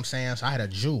 You know what I'm saying? So I had a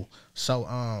Jew. So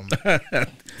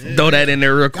throw that in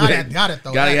there real quick. Gotta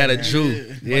throw that got in a there.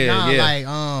 Jew. Like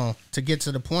to get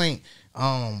to the point,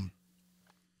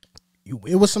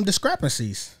 it was some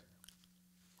discrepancies.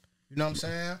 You know what I'm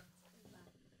saying?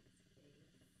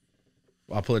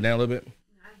 I'll pull it down a little bit.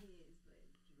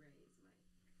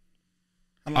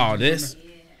 Oh, this?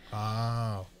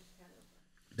 Oh.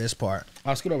 This part.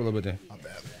 I'll scoot over a little bit then. My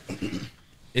bad.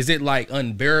 Is it like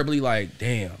unbearably like,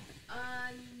 damn? No,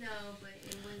 but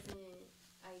it wasn't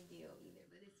ideal either,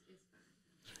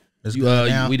 but it's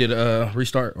fine. We did a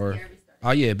restart or? Restart.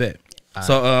 Oh yeah, bet.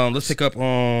 So let's pick up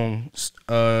on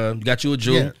got you a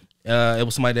Jew. Yeah. It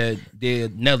was somebody that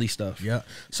did Nelly stuff. Yeah.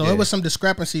 So it was some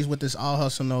discrepancies with this All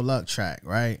Hustle No Luck track,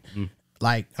 right?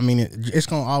 Like, I mean, it's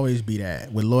gonna always be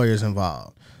that with lawyers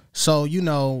involved. So, you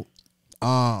know,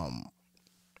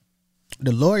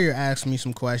 the lawyer asked me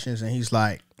some questions and he's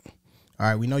like, all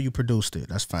right, we know you produced it.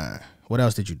 That's fine. What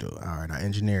else did you do? All right, I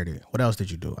engineered it. What else did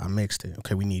you do? I mixed it.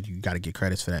 Okay, you got to get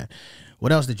credits for that.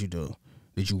 What else did you do?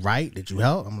 Did you write? Did you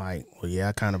help? I'm like, well, yeah,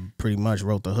 I kind of pretty much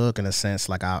wrote the hook in a sense.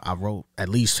 Like I wrote at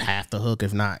least half the hook,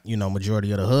 if not, you know,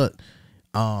 majority of the hook.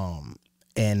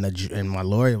 And my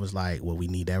lawyer was like, well, we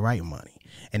need that writing money.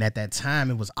 And at that time,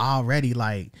 it was already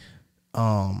like,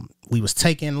 we was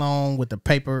taking long with the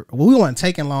paper. Well, we weren't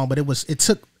taking long, but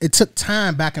it took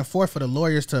time back and forth for the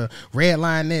lawyers to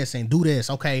redline this and do this.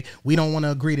 Okay, we don't want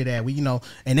to agree to that.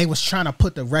 And they was trying to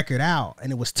put the record out, and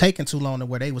it was taking too long to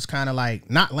where they was kind of like,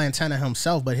 not Lantana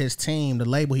himself, but his team, the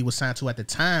label he was signed to at the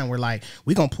time, were like,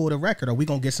 we gonna pull the record or we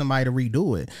gonna get somebody to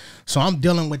redo it. So I'm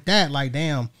dealing with that, like,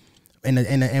 damn.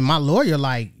 And my lawyer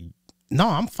like, no,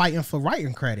 I'm fighting for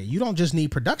writing credit. You don't just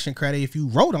need production credit. If you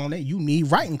wrote on it, you need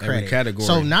writing credit. Every category.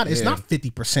 So it's not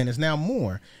 50%. It's now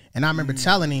more. And I remember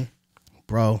telling him,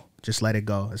 bro, just let it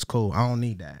go. It's cool. I don't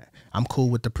need that. I'm cool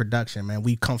with the production, man.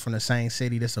 We come from the same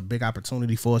city. This is a big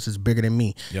opportunity for us. It's bigger than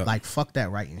me. Yep. Like, fuck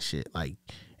that writing shit. Like,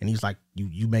 and he's like,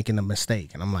 you making a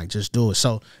mistake. And I'm like, just do it.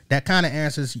 So that kind of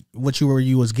answers what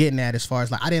you was getting at, as far as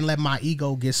like, I didn't let my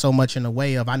ego get so much in the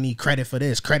way of I need credit for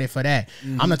this, credit for that.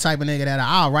 I'm the type of nigga that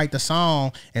I'll write the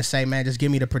song and say, man, just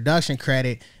give me the production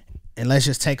credit and let's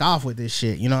just take off with this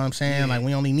shit. You know what I'm saying? Like,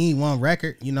 we only need one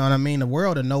record. You know what I mean? The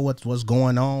world to know what's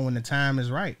going on when the time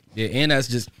is right. Yeah, and that's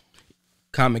just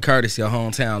common courtesy of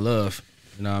hometown love.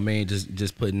 You know what I mean?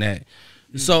 Just putting that.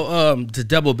 So to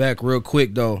double back real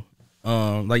quick though,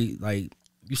 like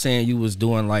you saying you was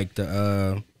doing like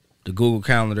the Google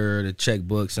Calendar, the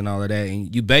checkbooks and all of that,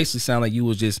 and you basically sound like you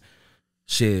was just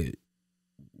shit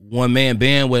one man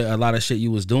band with a lot of shit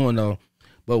you was doing though.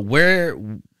 But where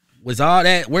was all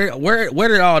that? Where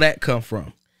did all that come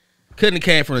from? Couldn't have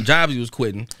came from the jobs you was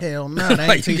quitting. Hell no, they ain't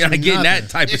like you gotta me get nothing. that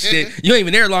type of shit. You ain't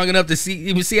even there long enough to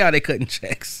see how they cutting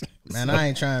checks. Man, I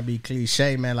ain't trying to be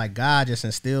cliche, man. Like, God just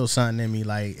instilled something in me.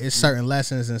 Like, it's certain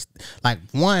lessons, and like,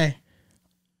 one,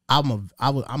 I'm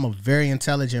a very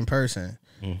intelligent person,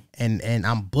 and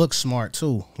I'm book smart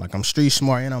too. Like, I'm street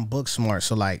smart and I'm book smart.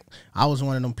 So like, I was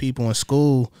one of them people in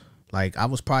school. Like, I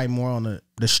was probably more on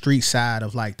the street side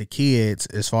of like the kids,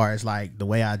 as far as like the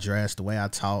way I dress, the way I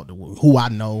talk, who I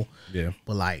know. Yeah.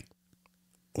 But like,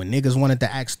 when niggas wanted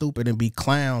to act stupid and be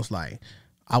clowns, like,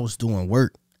 I was doing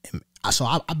work. And so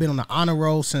I've been on the honor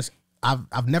roll since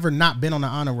I've never not been on the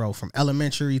honor roll, from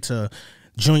elementary to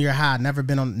junior high. Not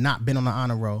been on the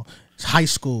honor roll. High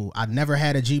school, I never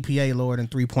had a GPA lower than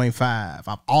 3.5.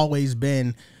 I've always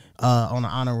been on the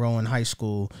honor roll in high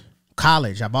school.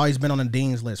 College, I've always been on the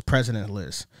dean's list, president's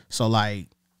list. So like,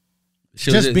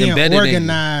 just being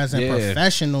organized and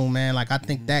professional, man. Like, I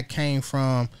think that came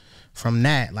from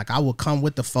that. Like, I would come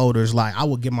with the folders. Like, I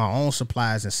would get my own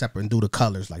supplies and separate and do the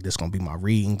colors. Like, this gonna be my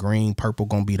reading, green, purple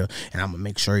gonna be and I'm gonna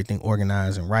make sure everything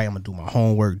organized and right. I'm gonna do my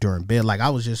homework during bed. Like,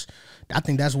 I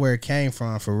think that's where it came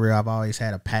from, for real. I've always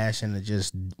had a passion to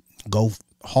just go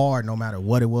hard no matter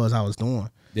what it was I was doing.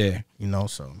 Yeah. You know,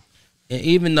 so. And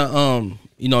even the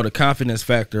the confidence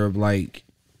factor of like,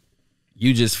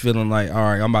 you just feeling like, all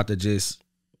right, I'm about to just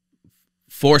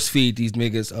force feed these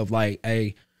niggas of like,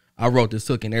 hey, I wrote this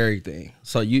hook and everything.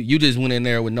 So you just went in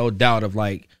there with no doubt of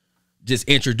like just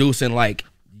introducing like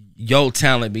your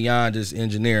talent beyond just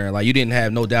engineering. Like you didn't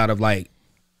have no doubt of like,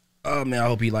 oh man, I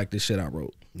hope he liked this shit I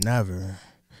wrote. Never.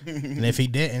 And if he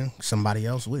didn't, somebody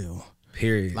else will.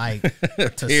 Period. Like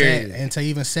to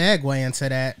even segue into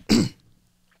that,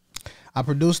 I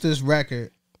produced this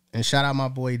record, and shout out my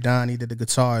boy Don, he did the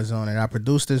guitars on it. I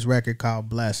produced this record called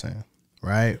Blessing,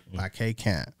 right? By K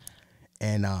Kent.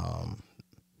 And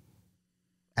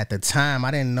at the time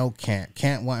I didn't know Kent.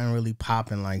 Kent wasn't really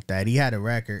popping like that. He had a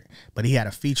record, but he had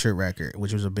a featured record,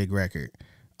 which was a big record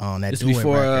on that. This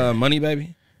before Money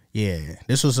Baby? Yeah.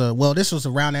 This was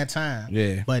around that time.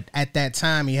 Yeah. But at that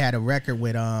time he had a record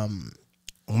with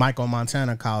Michael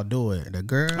Montana called Do It. The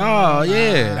girl. Oh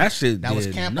yeah. That shit that was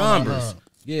did Camp numbers.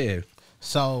 Yeah.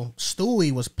 So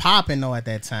Stewie was popping though at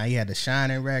that time. He had the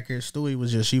Shining record. Stewie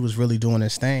was she was really doing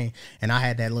his thing. And I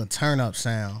had that little turn up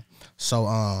sound. So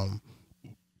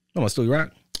Come on, Stewie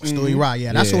Rock. Stewie Rock,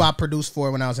 yeah. That's who I produced for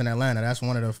when I was in Atlanta. That's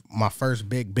one of my first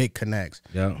big connects.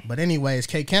 Yeah. But anyways,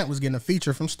 K Kent was getting a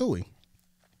feature from Stewie.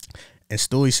 And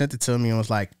Stewie sent it to me and was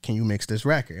like, can you mix this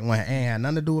record? And when it ain't had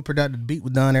nothing to do with production, the beat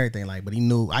was done, everything. Like, but he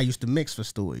knew I used to mix for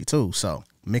Stewie too. So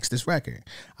mix this record.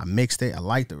 I mixed it. I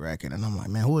liked the record. And I'm like,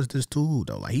 man, who is this dude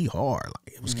though? Like he hard.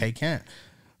 Like it was K Kent.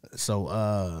 So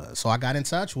I got in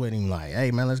touch with him, like,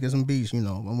 hey man, let's get some beats, you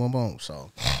know, boom, boom, boom.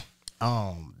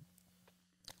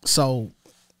 So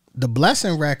the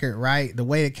Blessing record, right? The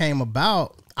way it came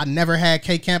about, I never had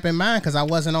K Camp in mind because I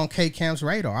wasn't on K Camp's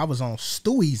radar. I was on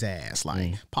Stewie's ass.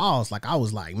 Like, pause. Like, I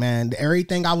was like, man,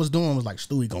 everything I was doing was like,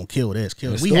 Stewie gonna kill this,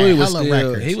 kill this. We had hella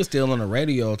records. He was still on the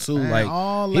radio too. Man, like,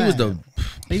 all he was the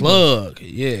plug.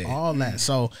 Yeah. All that.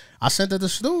 So I sent it to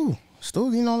Stu.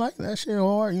 Stu, you know, like, that shit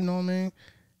hard, you know what I mean?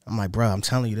 I'm like, bro, I'm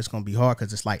telling you, this gonna be hard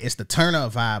because it's like, it's the turn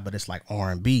up vibe, but it's like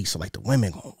R&B. So like the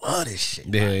women gonna love this shit.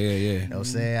 Yeah, like, yeah. You know what I'm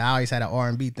saying? I always had an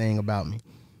R&B thing about me.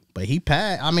 But he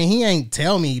passed. I mean, he ain't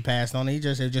tell me he passed on it.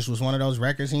 It just was one of those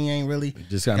records he ain't really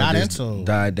just got into.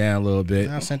 Died down a little bit.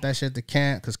 And I sent that shit to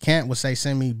Kent because Kent would say,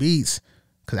 send me beats.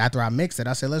 Because after I mixed it,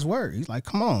 I said, let's work. He's like,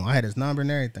 come on. I had his number and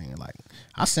everything. Like,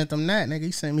 I sent him that, nigga.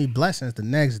 He sent me Blessings the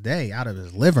next day out of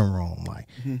his living room. Like,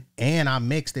 and I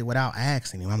mixed it without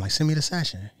asking him. I'm like, send me the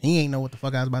session. He ain't know what the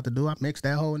fuck I was about to do. I mixed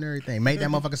that whole and everything. Made that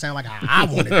motherfucker sound like how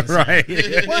I wanted it to right.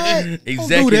 What?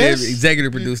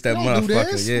 Executive produced that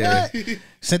motherfucker. Yeah. What?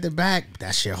 Sent it back.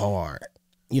 That shit hard.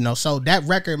 You know, so that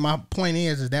record, my point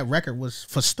is that record was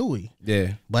for Stewie.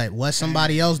 Yeah. But what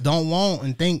somebody else don't want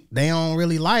and think they don't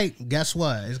really like, guess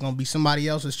what? It's going to be somebody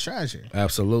else's treasure.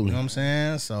 Absolutely. You know what I'm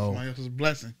saying? So Somebody else's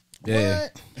blessing. Yeah.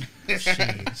 What?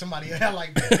 Shit. Somebody else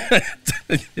like that.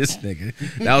 This nigga.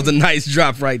 That was a nice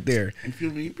drop right there. You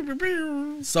feel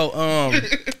me? So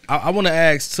I want to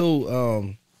ask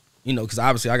too, you know, because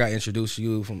obviously I got introduced to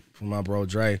you from my bro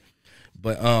Dre.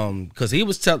 But because he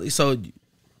was telling, so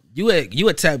you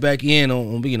had tapped back in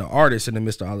on being an artist in the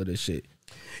midst of all of this shit.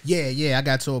 Yeah. I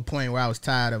got to a point where I was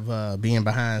tired of being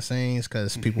behind scenes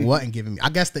because people wasn't giving me.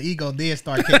 I guess the ego did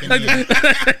start kicking in.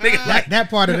 that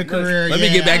part of the career. Let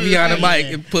me get back behind the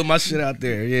mic and put my shit out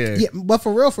there. Yeah. But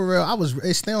for real, I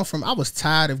was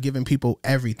tired of giving people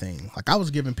everything. Like I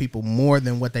was giving people more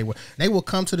than what they were. They will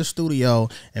come to the studio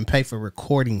and pay for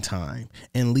recording time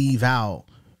and leave out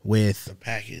with The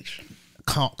package.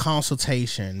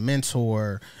 Consultation,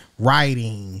 mentor,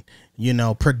 writing, you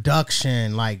know,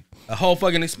 production, like A whole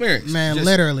fucking experience. man, Just,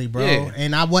 literally, bro. yeah.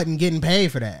 And I wasn't getting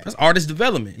paid for that. That's artist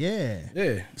development. Yeah.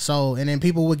 Yeah. So, and then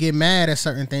people would get mad at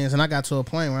certain things, and I got to a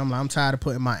point where I'm like, I'm tired of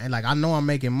putting I know I'm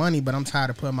making money, but I'm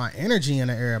tired of putting my energy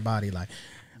into everybody. Like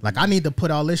I need to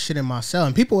put all this shit in myself.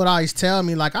 And people would always tell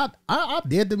me, like, I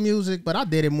did the music, but I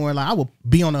did it more like I would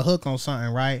be on the hook on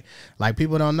something, right? Like,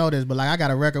 people don't know this, but like I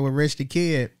got a record with Rich the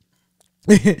Kid.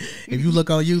 If you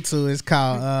look on YouTube, it's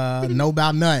called Know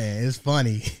About Nothing. It's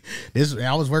funny.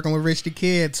 I was working with Rich the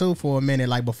Kid too for a minute,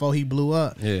 like before he blew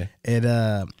up. Yeah. And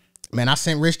man, I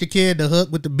sent Rich the Kid the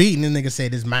hook with the beat, and this nigga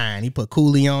said it's mine. He put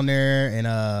Cooley on there, and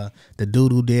the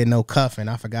dude who did No Cuffing,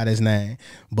 I forgot his name.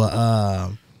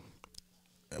 But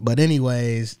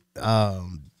anyways,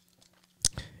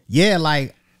 yeah,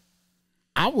 like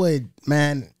I would,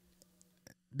 man.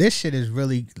 This shit is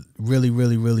really, really,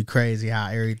 really, really crazy how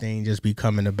everything just be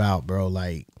coming about, bro.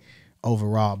 Like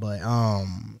overall, but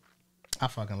I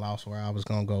fucking lost where I was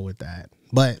gonna go with that.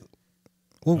 But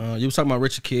you was talking about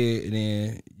Richard Kid, and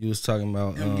then you was talking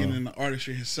about Him getting in the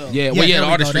artistry himself. yeah, well, yeah, the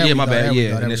artistry. Yeah, my bad.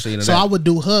 Yeah, initially. So I would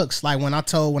do hooks. Like when I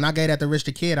gave that to Rich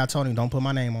the Kid, I told him don't put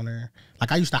my name on there.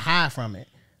 Like I used to hide from it.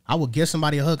 I would give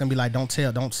somebody a hook and be like, don't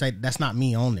say that's not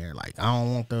me on there. Like I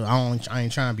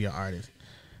ain't trying to be an artist.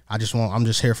 I'm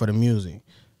just here for the music.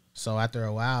 So after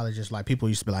a while, it's just like people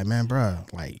used to be like, man, bro,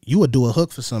 like you would do a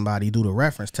hook for somebody, do the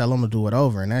reference, tell them to do it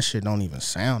over, and that shit don't even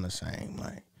sound the same.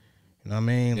 Like, you know what I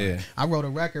mean? Like, Yeah. I wrote a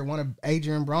record. One of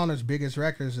Adrian Bronner's biggest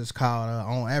records is called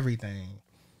On Everything.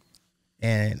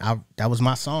 And that was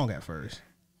my song at first.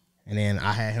 And then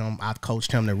I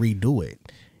coached him to redo it.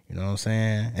 You know what I'm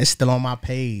saying? It's still on my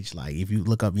page. Like, if you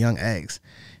look up Young X,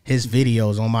 his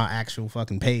video's on my actual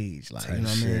fucking page. Like, you know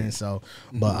what I mean? So,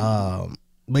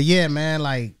 but yeah, man,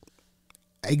 like,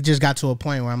 it just got to a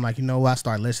point where I'm like, you know what? I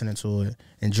start listening to it.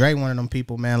 And Dre, one of them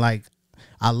people, man, like,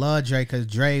 I love Dre because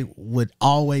Dre would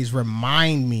always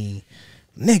remind me,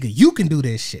 nigga, you can do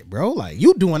this shit, bro. Like,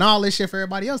 you doing all this shit for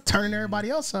everybody else, turning everybody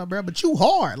else up, bro. But you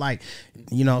hard. Like,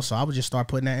 you know, so I would just start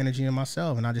putting that energy in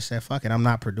myself. And I just said, fuck it. I'm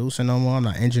not producing no more. I'm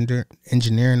not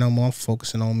engineering no more. I'm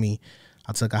focusing on me.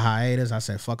 I took a hiatus. I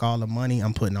said, fuck all the money.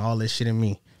 I'm putting all this shit in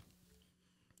me.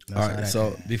 That's all right.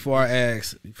 So before I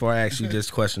ask you this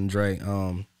question, Dre,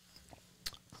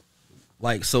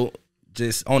 like, so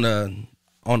just on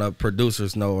a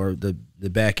producer's note or the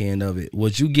back end of it,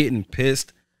 was you getting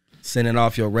pissed sending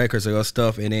off your records or your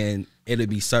stuff, and then it'd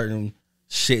be certain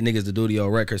shit niggas to do to your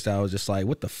records that I was just like,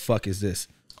 what the fuck is this?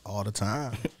 All the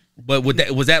time. But was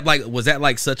that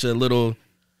like such a little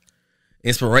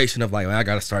inspiration of like, man, I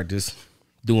gotta start just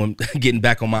getting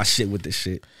back on my shit with this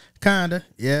shit? Kinda,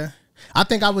 yeah. I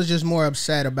think I was just more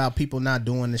upset about people not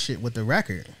doing the shit with the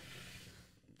record.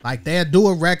 Like, they'll do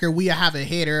a record, we'll have a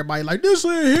hit, everybody like, this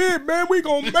ain't hit, man, we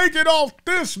gonna make it off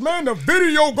this, man, the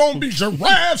video gonna be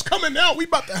giraffes coming out, we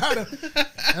about to have a...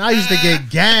 And I used to get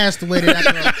gassed with it after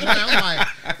a point. I'm like,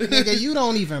 nigga, you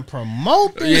don't even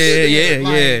promote this shit.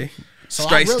 Yeah. So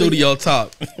straight really, studio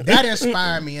talk. That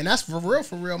inspired me, and that's for real,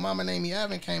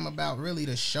 MamaNamedMeEvan came about really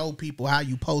to show people how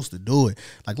you supposed to do it.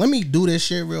 Like, let me do this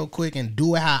shit real quick and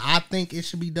do it how I think it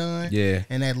should be done. Yeah.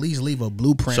 And at least leave a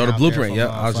blueprint. Show the out blueprint, there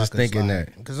for yeah. I was just thinking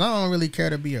that. Because I don't really care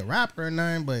to be a rapper or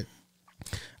nothing, but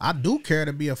I do care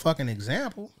to be a fucking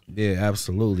example. Yeah,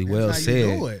 absolutely. That's Well how said.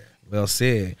 you do it. Well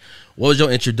said. What was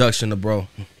your introduction to bro?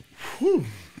 Whew.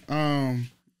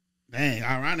 Dang,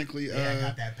 ironically, I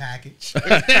got that package.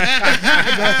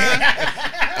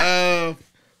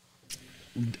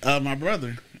 My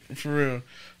brother, for real.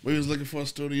 We was looking for a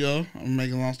studio. I'm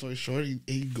making a long story short. He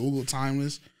Googled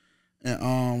Timeless,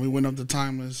 and we went up to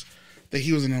Timeless. I think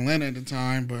he was in Atlanta at the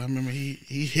time, but I remember he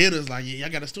hit us like, yeah, I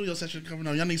got a studio session coming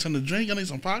up. Y'all need something to drink. Y'all need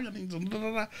some pop. Y'all need some da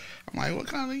da da. I'm like, what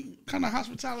kind of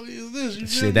hospitality is this? You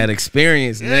Shit, that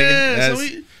experience, nigga. yeah, That's so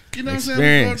we, you know what I'm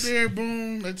saying? We go up there,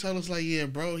 boom. They tell us like, yeah,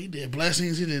 bro, he did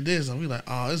blessings, he did this, and we like,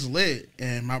 oh, it's lit.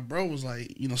 And my bro was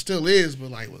like, you know, still is,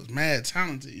 but like was mad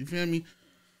talented. You feel me? You know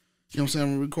what I'm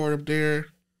saying? We record up there.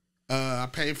 I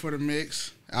paid for the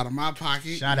mix out of my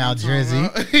pocket. Shout out Drizzy.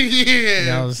 Yeah. You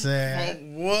know what I'm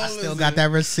saying? I still got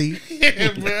that receipt.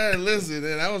 Yeah, bro. Listen,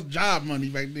 that was job money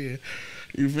back then.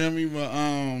 You feel me? But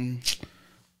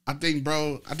I think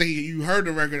you heard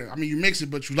the record. I mean, you mix it,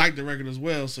 but you like the record as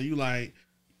well. So you like,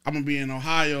 I'm gonna be in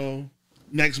Ohio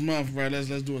next month, bro. Let's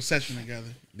do a session together.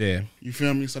 Yeah. You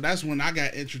feel me? So that's when I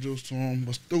got introduced to him,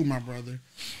 was through my brother.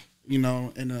 You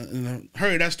know, and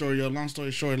heard that story, yo. Long story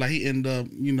short, like he ended up,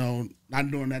 you know, not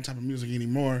doing that type of music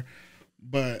anymore.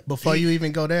 But Before you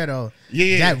even go there though,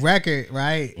 yeah, that record,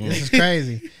 right? This is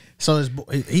crazy. So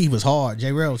he was hard.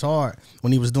 J. Rell was hard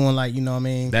when he was doing, like, you know what I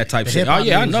mean? That type the shit. hip-hop Oh,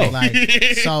 yeah, I music, know. Like,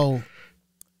 so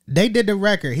they did the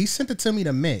record. He sent it to me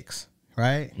to mix,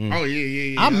 right? Oh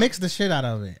yeah. I mixed the shit out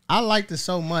of it. I liked it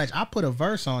so much. I put a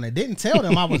verse on it. Didn't tell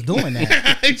them I was doing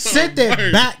that. Sent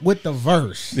it back with the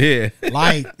verse. Yeah.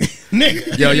 Like,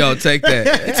 nigga. Yo, take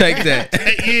that. Take that.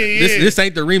 Yeah. This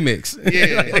ain't the remix.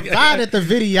 Yeah. Provided the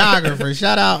videographer.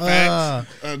 Shout out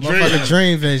motherfucking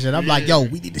Dream Vision. I'm like, yo,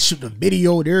 we need to shoot the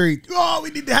video there. Oh, we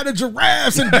need to have the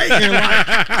giraffes and bacon,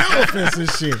 like elephants and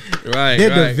shit. Right.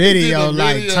 Did the video, Did the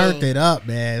like, video. turned it up,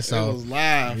 man. So it was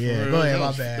live. yeah, for real. go ahead, That my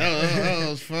was- bad. That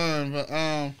was fun, but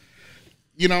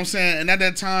you know what I'm saying. And at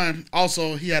that time,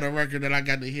 also he had a record that I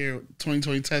got to hear,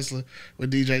 2020 Tesla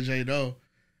with DJ J Doe,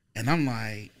 and I'm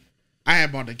like, I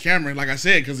had bought the camera, like I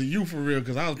said, because of you, for real,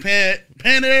 because I was paying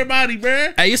everybody,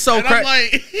 bruh. Hey, it's so And I'm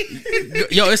crazy.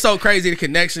 like, Yo, it's so crazy the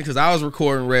connection because I was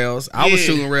recording Rails. I was Yeah.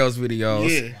 shooting Rails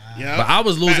videos. yeah. But I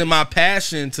was losing my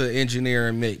passion to engineer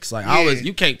and mix. Like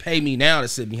you can't pay me now to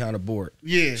sit behind a board.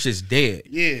 Yeah. Shit's dead.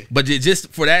 Yeah. But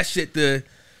just for that shit to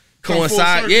Come full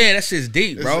coincide, circle. yeah, that shit's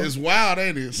deep, bro. It's wild,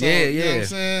 ain't it? So, Yeah, You know what yeah. I'm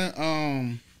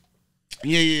saying?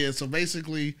 Yeah. So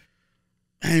basically,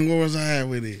 dang, where was I at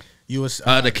with it? You was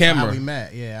the camera. How we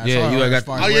met, yeah. Yeah, you got-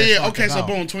 Oh yeah. Okay, so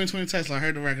boom, 2020 Tesla. I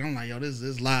heard the record. I'm like, yo, this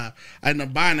is live. I ended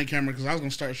up buying the camera because I was gonna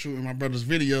start shooting my brother's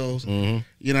videos. Mm-hmm.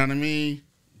 You know what I mean?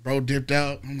 Bro dipped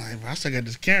out. I'm like, bro, I still got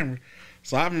this camera.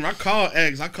 So I remember I called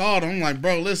X. I called him. I'm like,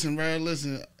 bro, listen.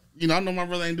 You know, I know my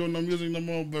brother ain't doing no music no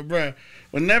more, but bro,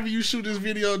 whenever you shoot this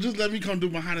video, just let me come do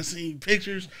behind the scene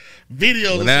pictures,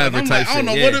 videos. Whenever and stuff. I'm like, I don't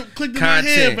know shit, what it clicked in my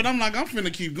head, but I'm like, I'm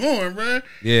finna keep going, bro.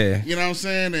 Yeah. You know what I'm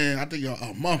saying? And I think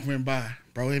a month went by.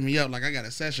 Bro hit me up like, I got a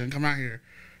session. Come out here.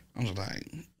 I was like,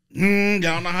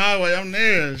 got on the highway. I'm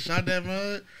there. Shot that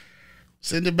mud.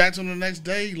 Sent it back to him the next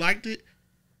day. He liked it.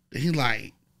 Then he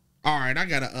like, all right, I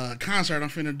got a concert I'm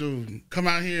finna do. Come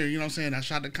out here. You know what I'm saying? I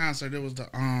shot the concert. It was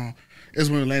the it's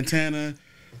when Lantana,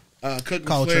 Cook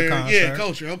Culture concert. Yeah,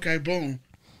 Culture. Okay, boom.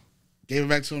 Gave it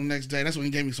back to him the next day. That's when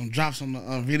he gave me some drops on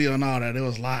the video and all that. It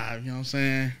was live. You know what I'm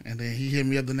saying? And then he hit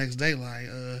me up the next day like,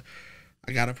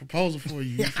 I got a proposal for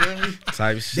you. You feel me?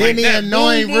 Type shit. Didn't even know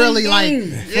him really like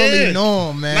fully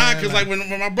know him, man. Nah, because like when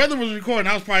my brother was recording,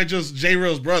 I was probably just J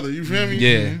Real's brother. You feel me?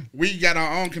 Yeah. We got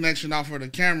our own connection out for the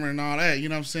camera and all that. You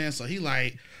know what I'm saying? So he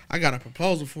like, I got a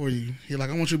proposal for you. He like,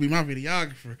 I want you to be my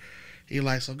videographer. He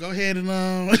like, so go ahead and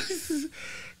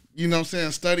you know what I'm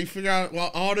saying, study, figure out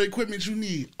all the equipment you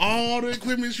need.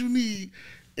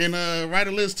 And write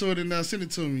a list to it and send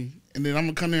it to me. And then I'm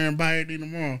gonna come there and buy everything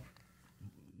tomorrow.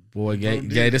 Boy, gave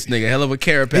this nigga a hell of a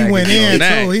care package. He went in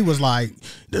too. He was like,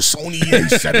 the Sony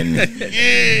A7.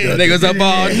 Yeah. Niggas up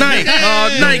all night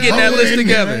getting that list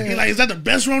together. He like, is that the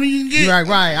best Rona you can get?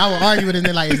 Right. I would argue with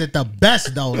him like, is it the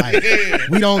best though? Like,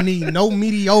 we don't need no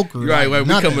mediocre. Right, like, we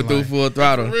nothing, coming through full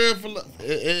throttle. For real,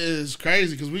 it is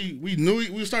crazy because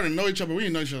we started to know each other, but we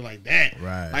didn't know each other like that.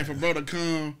 Right. Like for bro to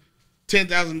come,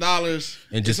 $10,000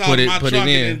 and just put it in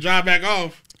and drive back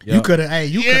off. Yep. You could have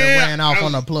ran off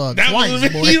on the plug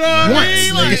twice, boy. You know what I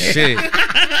mean?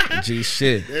 Like, G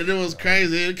shit. And it was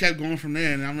crazy. It kept going from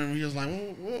there. And I remember he was like,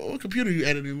 what computer you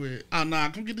editing with? Oh,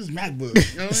 nah, come get this MacBook.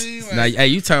 You know what I mean? Like, Now, hey,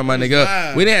 you turn my nigga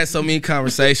up. We done had so many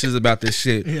conversations about this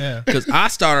shit. Yeah. Because I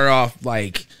started off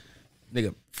like,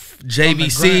 nigga,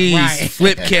 JVC's, right.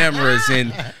 flip cameras,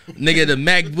 and nigga, the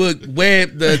MacBook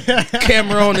web, the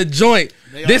camera on the joint.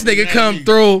 This nigga come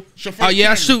through. Oh,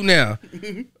 yeah, I shoot now.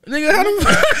 Nigga, how the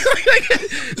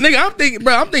nigga,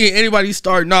 I'm thinking anybody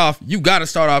starting off, you gotta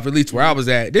start off at least where I was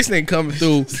at. This nigga coming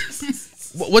through.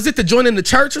 Was it the joint in the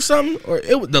church or something? Or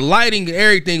the lighting and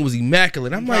everything was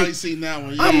immaculate. I'm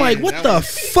like, what the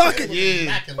fuck?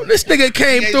 Yeah. This nigga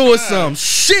came through with some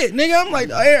shit, nigga.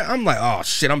 I'm like, oh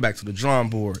shit, I'm back to the drawing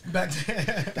board. That's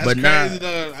but crazy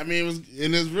though. I mean,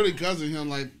 it's really because of him,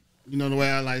 like, you know, the way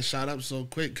I like shot up so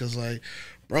quick, because like,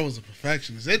 bro was a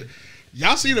perfectionist.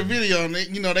 Y'all see the video and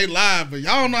they live, but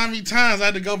y'all don't know how many times I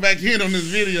had to go back in on this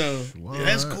video. Yeah,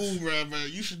 that's cool, bro.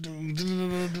 But you should do.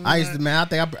 I used to, man. I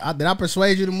think did I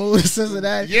persuade you to move since of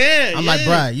that? Yeah. I'm like,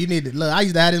 bro, you need to look. I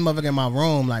used to have this motherfucker in my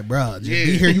room, like, bro, just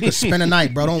be here. You can spend a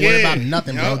night, bro. Don't worry about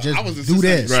nothing, bro. Just do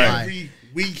this. Right. Like, Every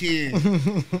weekend.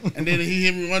 And then he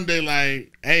hit me one day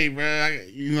like, hey,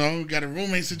 bro, got a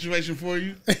roommate situation for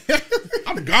you.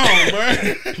 I'm gone, bro.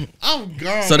 I'm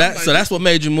gone. So that's what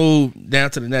made you move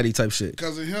down to the Netty type shit.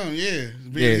 Because of him, yeah.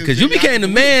 Yeah, because you became the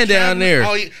man down there.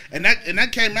 Oh, yeah. And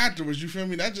that came afterwards, you feel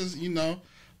me? That just, that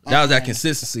was that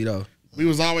consistency, though. We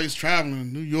was always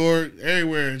traveling, New York,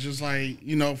 everywhere. Just like,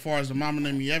 as far as the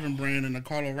MamaNamedMeEvan brand and the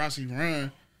Carlo Rossi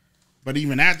run. But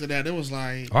even after that, it was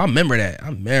like... Oh, I remember that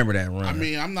run. I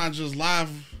mean, I'm not just live.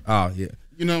 Oh, yeah.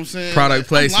 You know what I'm saying? Product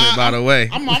placement, by the way.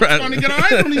 I'm trying to get all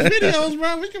right on these videos,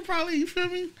 bro. We can probably, you feel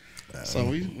me? So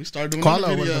we started doing Carlo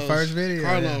videos. was the first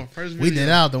video. First video. We did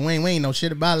out the wing. We ain't know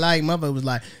shit about lighting. Mother was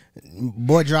like,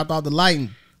 boy dropped off the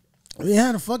lighting.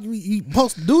 How the fuck you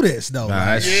supposed to do this though? Nah,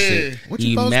 like, shit. What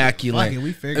you immaculate.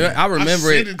 We figured. I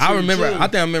remember it. I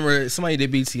think I remember somebody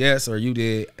did BTS or you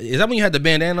did. Is that when you had the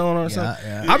bandana on or something?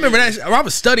 Yeah. I remember that. I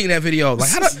was studying that video.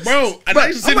 Like, bro, I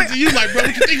used to send it to you. Like, bro,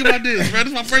 what you think about this, bro? This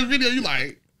is my first video. You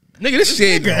like, nigga, this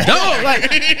shit dope. Like,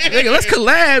 nigga, let's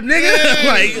collab, nigga.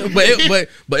 Like,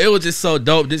 but it was just so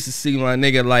dope just to see my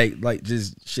nigga like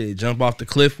just shit jump off the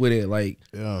cliff with it, like,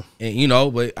 yeah.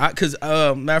 And but cause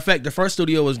matter of fact, the first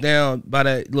studio was down by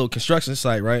that little construction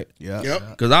site, right? Yeah.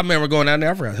 Yep. Cause I remember going down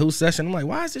there. I forgot whose session. I'm like,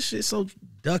 why is this shit so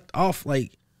ducked off?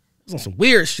 Like, it's on some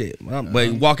weird shit.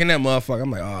 But walking that motherfucker,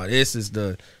 I'm like, oh, this is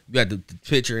you got the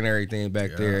picture and everything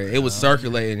back there. It was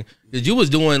circulating. Cause you was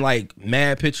doing like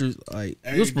mad pictures, like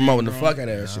you was promoting the fuck out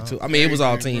of that shit too. I mean, it was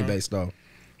all team based though.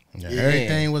 Yeah,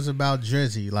 everything was about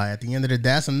Drizzy. Like at the end of the day,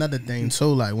 that's another thing too.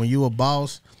 Like when you a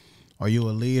boss or you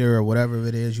a leader or whatever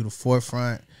it is, you the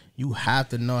forefront. You have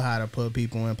to know how to put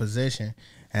people in position.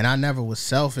 And I never was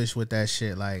selfish with that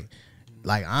shit. Like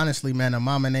honestly, man, the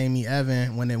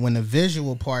MamaNamedMeEvan, when the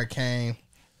visual part came,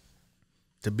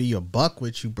 to be a buck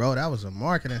with you, bro, that was a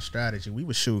marketing strategy. We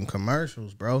was shooting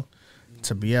commercials, bro.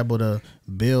 to be able to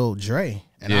build Dre.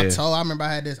 And Yeah. I remember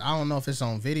I had this, I don't know if it's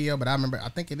on video, but I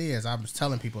think it is. I was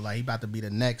telling people like he about to be the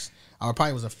next, or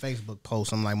probably was a Facebook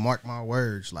post. I'm like, mark my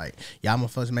words, like y'all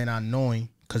motherfuckers may not know him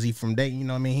because he from Dayton, you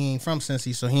know what I mean? He ain't from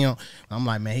Cincy, so he don't. I'm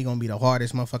like, man, he gonna be the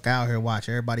hardest motherfucker out here. Watch,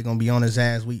 everybody gonna be on his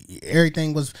ass.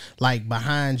 Everything was like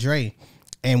behind Dre.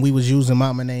 And we was using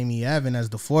MamaNamedMeEvan as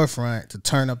the forefront to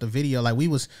turn up the video. Like we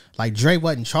was like Dre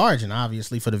wasn't charging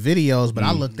obviously for the videos, but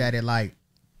I looked at it like,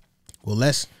 well,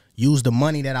 let's use the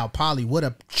money that I probably would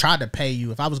have tried to pay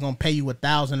you if I was gonna pay you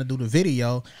 $1,000 to do the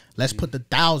video. Let's put the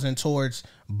 $1,000 towards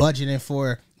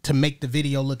budgeting to make the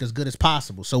video look as good as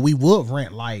possible. So we would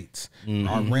rent lights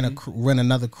or rent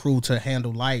another crew to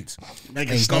handle lights.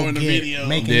 Make it snow in the video.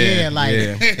 Make it,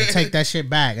 and take that shit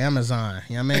back. Amazon.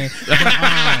 You know what I mean?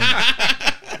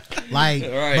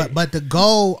 But the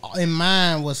goal in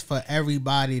mind was for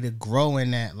everybody to grow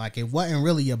in that. Like it wasn't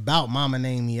really about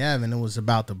MamaNamedMeEvan. It was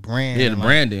about the brand. Yeah, the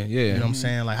branding. Yeah. You know what I'm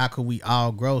saying? Like how could we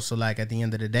all grow? So like at the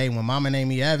end of the day, when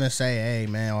MamaNamedMeEvan say, hey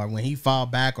man, or when he fall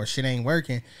back or shit ain't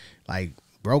working, like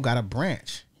bro got a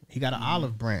branch. He got an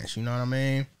olive branch. You know what I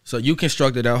mean? So you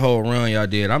constructed that whole run y'all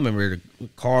did. I remember the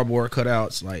cardboard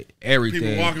cutouts, like everything.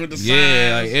 People walking with the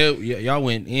signs. Like y'all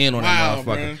went in on wow, that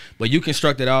motherfucker. Bro. But you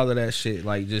constructed all of that shit.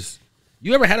 Like just,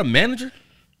 you ever had a manager?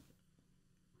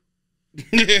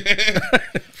 I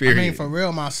mean, for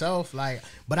real myself, like,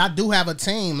 but I do have a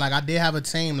team. Like I did have a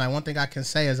team. Like one thing I can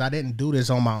say is I didn't do this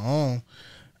on my own.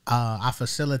 I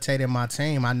facilitated my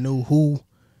team. I knew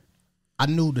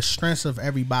the strengths of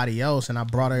everybody else, and I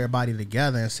brought everybody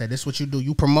together and said, this is what you do.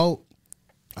 You promote.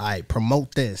 All right,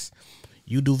 promote this.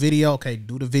 You do video. Okay,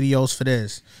 do the videos for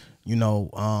this. You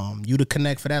know, you to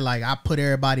connect for that. Like, I put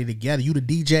everybody together. You the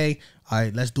DJ. All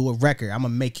right, let's do a record. I'm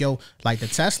going to make like the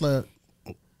Tesla,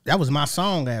 that was my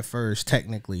song at first,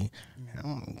 technically.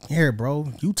 Here,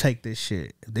 bro, you take this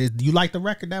shit. Do you like the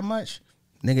record that much?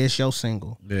 Nigga, it's your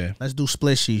single. Yeah. Let's do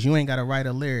split sheets. You ain't got to write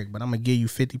a lyric, but I'm going to give you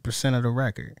 50% of the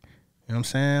record. You know what I'm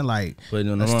saying? Like,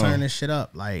 let's turn this shit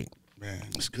up. Like, man,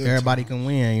 it's good. Everybody can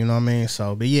win. You know what I mean?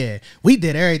 So, but yeah, we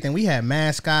did everything. We had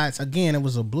mascots. Again, it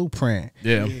was a blueprint.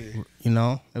 Yeah. You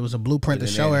know, it was a blueprint to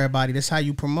show everybody this how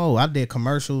you promote. I did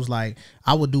commercials. Like,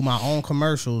 I would do my own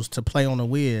commercials to play on the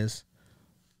Wiz.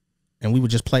 And we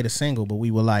would just play the single, but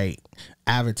we would like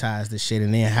advertise the shit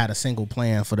and then had a single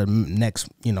plan for the next,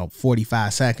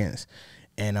 45 seconds.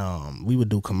 And we would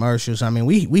do commercials. I mean,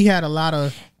 we had a lot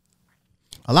of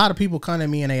people come to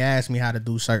me and they ask me how to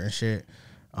do certain shit.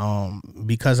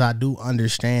 Because I do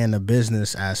understand the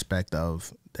business aspect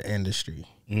of the industry.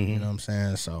 You know what I'm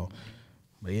saying? So,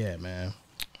 but yeah, man.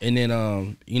 And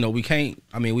then we can't,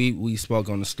 I mean, we spoke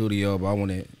on the studio, but I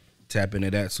want to tap into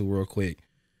that too real quick.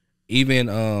 Even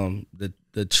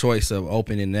the choice of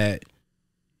opening that,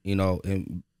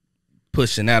 and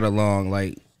pushing that along,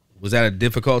 like, was that a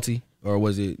difficulty or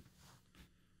was it?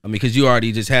 I mean, because you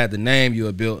already just had the name you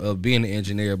had built of being an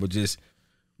engineer, but just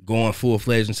going full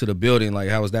fledged into the building, like,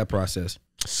 how was that process?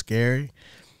 Scary.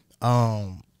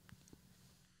 I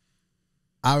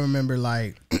remember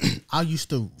like I used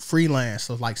to freelance.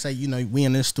 So like, say we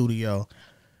in this studio,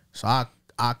 so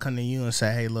I come to you and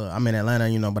say, hey, look, I'm in Atlanta,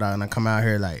 but when I come out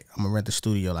here, like, I'm gonna rent the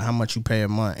studio. Like, how much you pay a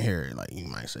month here? Like, you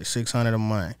might say $600 a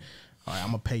month. All right, I'm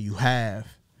gonna pay you half.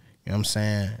 You know what I'm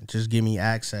saying? Just give me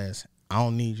access. I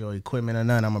don't need your equipment or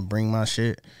nothing. I'm gonna bring my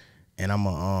shit, and I'm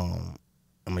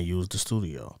gonna use the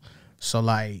studio. So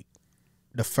like,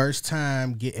 the first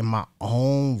time getting my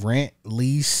own rent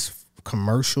lease,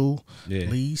 commercial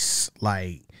lease,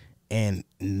 like, and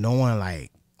knowing like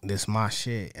this my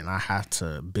shit and I have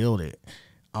to build it.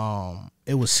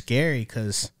 It was scary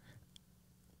because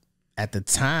at the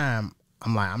time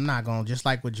I'm like, I'm not gonna, just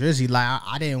like with Drizzy, like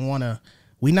I didn't want to.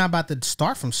 We not about to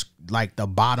start from like the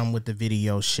bottom with the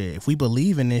video shit. If we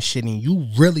believe in this shit and you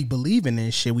really believe in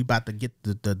this shit, we about to get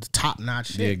the top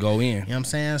notch shit. Yeah, go in. You know what I'm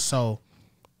saying? So,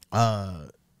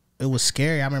 it was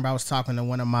scary. I remember I was talking to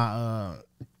one of my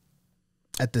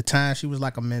at the time she was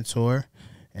like a mentor.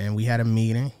 And we had a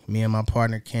meeting. Me and my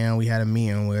partner, Cam, we had a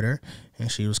meeting with her. And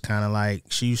she was kind of like,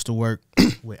 she used to work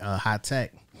with high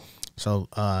tech. So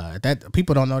that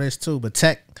people don't know this too, but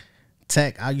Tech,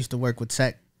 I used to work with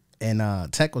Tech.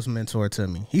 And Tech was a mentor to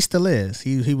me. He still is.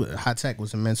 High Tech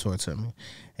was a mentor to me.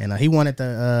 And he wanted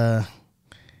to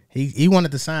he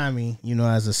wanted to sign me,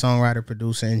 as a songwriter,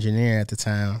 producer, engineer at the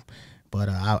time. But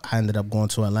I ended up going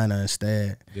to Atlanta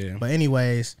instead. Yeah. But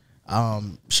anyways,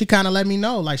 she kind of let me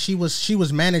know, like she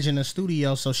was managing a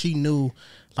studio, so she knew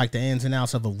like the ins and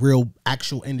outs of a real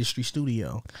actual industry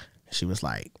studio. She was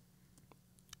like,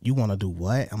 you want to do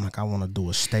what? I'm like, I want to do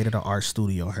a state-of-the-art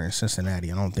studio here in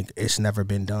Cincinnati. I don't think it's never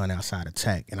been done outside of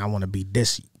tech. And I want to be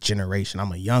this generation.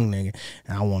 I'm a young nigga,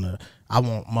 and I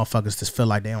want motherfuckers to feel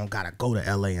like they don't got to go to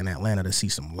L.A. and Atlanta to see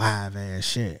some live-ass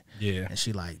shit. Yeah. And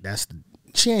she like,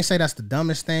 she ain't say that's the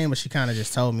dumbest thing, but she kind of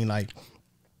just told me, like,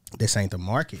 this ain't the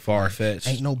market. Far-fetched.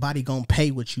 Ain't nobody gonna pay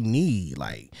what you need.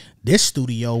 Like, this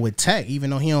studio with tech,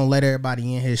 even though he don't let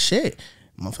everybody in his shit,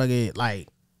 motherfucker, like,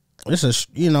 it's a,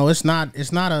 you know, it's not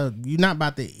you're not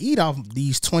about to eat off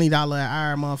these $20 an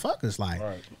hour motherfuckers. Like,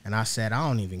 right. And I said, I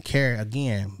don't even care.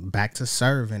 Again, back to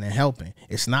serving and helping.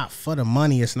 It's not for the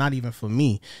money. It's not even for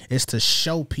me. It's to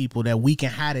show people that we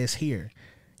can have this here.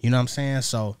 You know what I'm saying?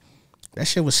 So that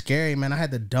shit was scary, man. I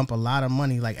had to dump a lot of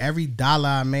money. Like, every dollar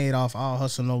I made off All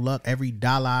Hustle No Luck, every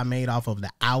dollar I made off of the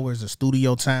hours of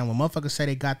studio time. When motherfuckers say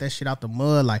they got that shit out the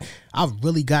mud, like, I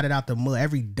really got it out the mud.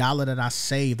 Every dollar that I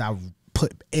saved, I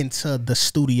put into the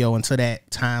studio, into that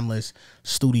timeless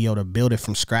studio to build it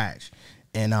from scratch.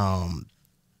 And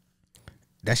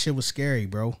that shit was scary,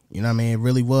 bro. You know what I mean? It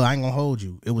really was. I ain't gonna hold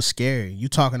you. It was scary. You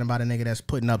talking about a nigga that's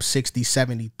putting up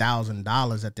 $60,000,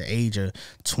 $70,000 at the age of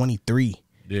 23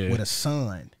 with a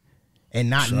son, and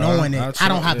not knowing it. I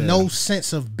don't have no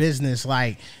sense of business,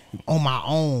 like, on my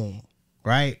own,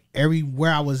 right?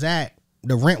 Everywhere I was at,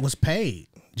 the rent was paid.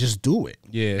 Just do it.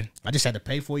 Yeah. I just had to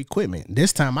pay for equipment.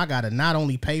 This time I gotta not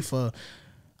only pay for,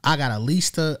 I got a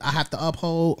lease I have to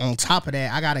uphold. On top of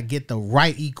that, I gotta get the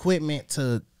right equipment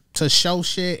to show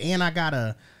shit, and I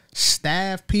gotta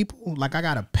staff people. Like, I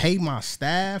gotta pay my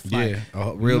staff. Like,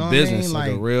 a real, you know, business, I mean?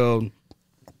 Like a real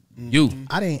you.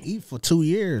 I didn't eat for 2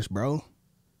 years, bro.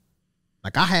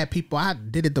 Like, I had people, I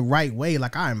did it the right way.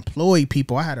 Like, I employed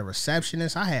people. I had a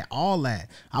receptionist. I had all that.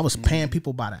 I was paying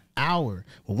people by the hour.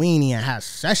 But we ain't even have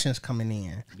sessions coming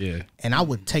in. Yeah. And I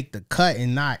would take the cut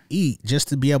and not eat just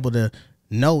to be able to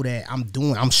know that I'm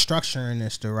structuring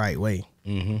this the right way.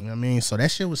 You know what I mean? So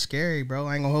that shit was scary, bro.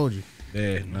 I ain't gonna hold you.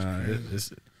 Yeah, nah.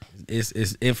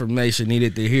 It's information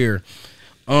needed to hear.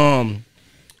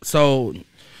 So,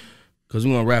 because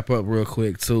we're going to wrap up real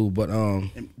quick, too. But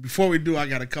before we do, I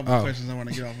got a couple of questions I want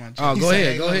to get off my chest. Oh, go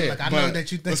ahead. Like, I know that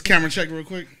you think. Let's camera check real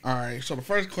quick. All right. So the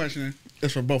first question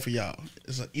is for both of y'all.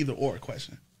 It's an either-or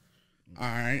question. All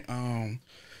right.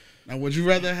 Now, would you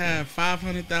rather have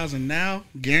 $500,000 now,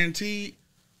 guaranteed,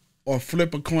 or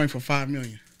flip a coin for $5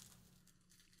 million?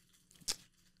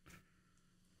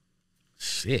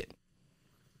 Shit.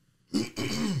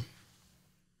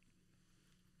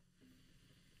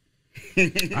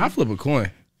 I flip a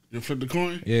coin. You flip the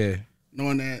coin? Yeah.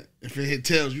 Knowing that if it hit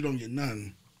tails, you don't get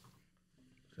nothing.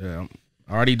 Yeah,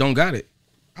 I already don't got it.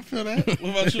 I feel that. What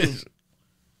about you?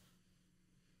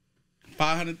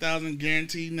 $500,000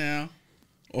 guaranteed now,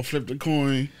 or flip the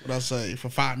coin, what I say, for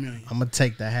 $5 million? I'm going to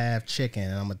take the half chicken,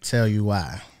 and I'm going to tell you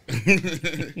why.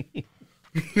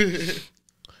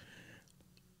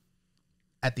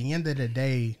 At the end of the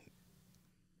day,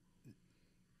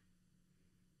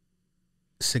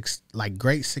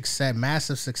 great success,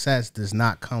 massive success does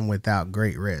not come without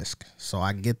great risk. So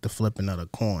I get the flipping of the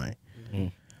coin.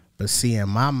 But see, in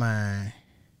my mind,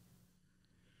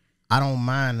 I don't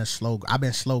mind I've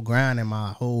been slow grinding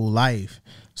my whole life.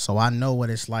 So I know what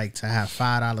it's like to have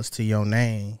 $5 to your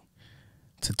name,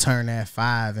 to turn that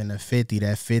 5 into 50,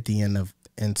 that 50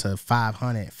 into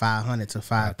 500, 500 to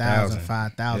 5,000,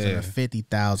 5,000 to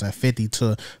 50,000, 50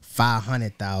 to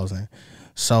 500,000.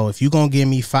 So if you gonna give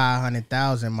me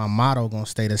 500,000, my motto gonna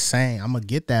stay the same. I'm gonna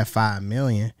get that 5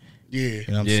 million. Yeah, you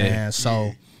know what I'm saying.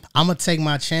 So I'm gonna take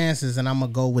my chances, and I'm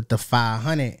gonna go with the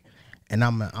 500, and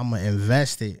I'm gonna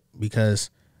invest it, because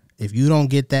if you don't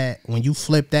get that, when you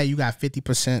flip that, you got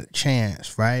 50%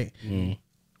 chance, right?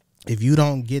 If you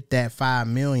don't get that 5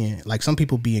 million, like, some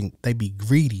people they be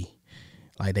greedy.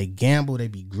 Like, they gamble, they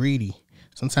be greedy.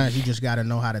 Sometimes you just got to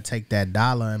know how to take that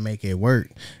dollar and make it work,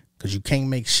 because you can't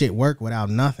make shit work without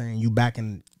nothing. You back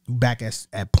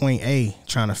at point A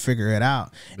trying to figure it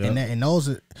out. Yep. And those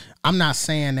are, I'm not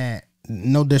saying that,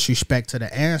 no disrespect to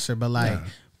the answer, but like,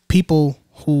 people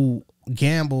who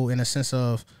gamble in a sense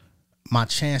of my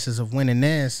chances of winning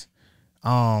this,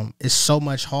 it's so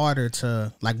much harder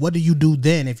to, like, what do you do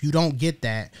then? If you don't get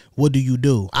that, what do you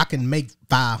do? I can make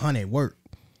 500 work.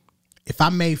 If I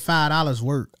made $5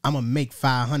 work, I'm gonna make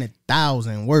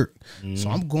 500,000 work. So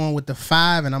I'm going with the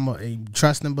 5, and I'm gonna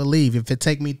trust and believe. If it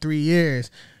take me 3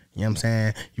 years, You know what I'm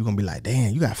saying? You gonna be like,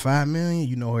 damn, you got 5 million.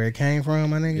 You know where it came from,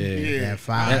 my nigga. Yeah. That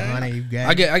 500 you got.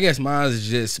 I guess mine is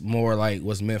just more like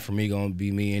what's meant for me gonna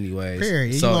be me anyways.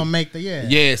 Period. So, you gonna make the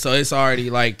Yeah, so it's already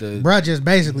like the bruh just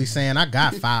basically saying I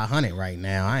got 500 right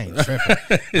now. I ain't tripping.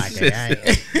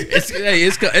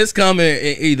 it's coming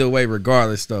either way,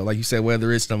 regardless though. Like you said,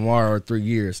 whether it's tomorrow or 3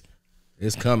 years,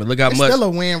 it's coming. Look how it's much still a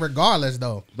win regardless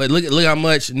though. But look how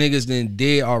much niggas then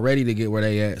did already to get where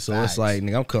they at. So Facts. it's like,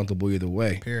 nigga, I'm comfortable either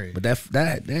way. Period. But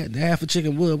that half a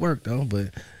chicken would work though.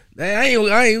 But we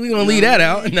gonna leave that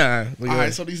out. Nah. All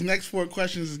right, so these next 4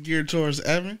 questions is geared towards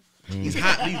Evan. These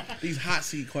hot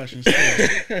seat questions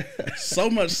too. So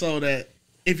much so that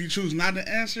if you choose not to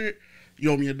answer it,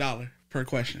 you owe me $1 per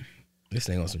question. This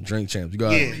thing on some drink champs. You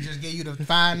got We just give you the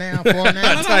 5 now, 4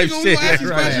 now. type we shit. gonna ask these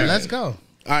Right. questions. Yeah, let's go.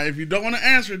 All right, if you don't want to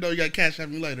answer it though, you got to cash at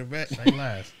me later, bet. Say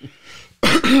last.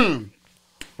 All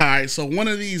right, so one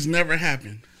of these never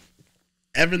happened.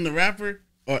 Evan the rapper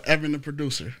or Evan the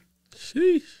producer?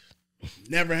 Sheesh.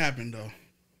 Never happened though.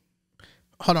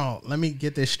 Hold on, let me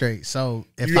get this straight. So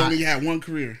if You only had one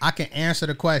career. I can answer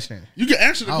the question. You can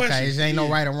answer the question. Okay, it ain't no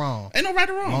right or wrong. Ain't no right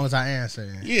or As long wrong. as I answer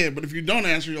it. Yeah, but if you don't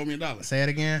answer, you owe me $1. Say it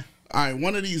again. All right,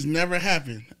 one of these never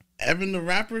happened. Evan the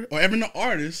rapper or Evan the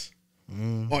artist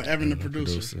or Evan the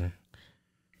producer.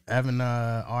 Evan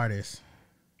artist.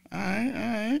 All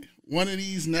right. One of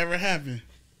these never happened.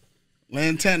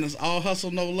 Lantana's All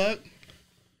Hustle No Luck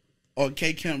or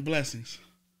K Kemp Blessings.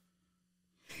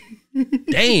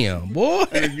 Damn, boy.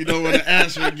 And if you don't want to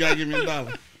answer it, you gotta give me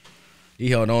 $1. He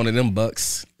held on to them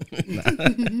bucks.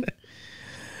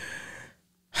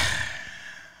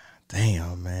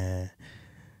 Damn, man.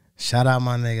 Shout out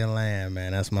my nigga Land,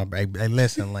 man. That's my hey,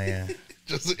 listen, Land.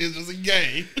 It's just a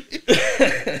game.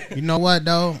 You know what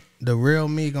though? The real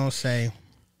me gonna say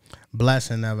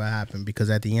blessing never happened because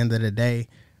at the end of the day,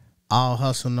 All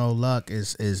Hustle No Luck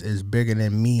is bigger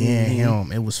than me and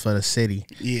him. It was for the city.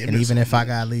 Yeah, and even if I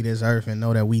gotta leave this earth and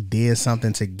know that we did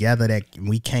something together that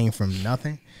we came from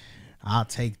nothing, I'll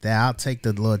take that. I'll take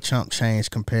the little chump change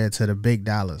compared to the big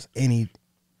dollars any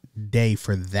day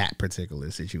for that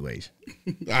particular situation.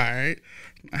 All right.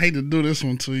 I hate to do this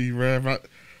one to you, Rev.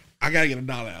 I gotta get $1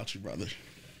 out you, brother.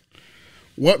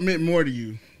 What meant more to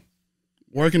you?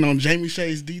 Working on Jamie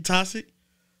Shay's Detoxic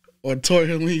or Tori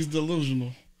Helene's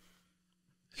Delusional?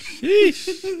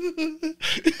 Sheesh.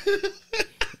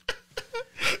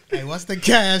 Hey, what's the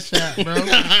cash app, bro? All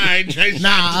right, Jay.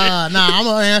 Nah, I'm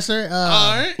gonna answer.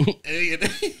 All right.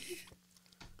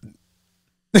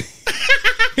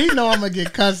 He know I'm gonna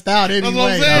get cussed out That's what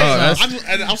anyway. I'm though,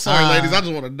 saying. I'm sorry, ladies. I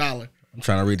just want $1. I'm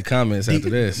trying to read the comments after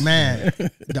this. Man,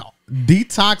 the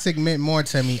Detoxic meant more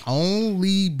to me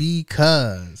only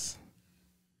because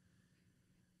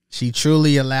she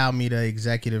truly allowed me to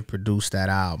executive produce that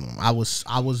album. I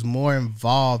was more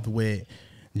involved with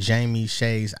Jamie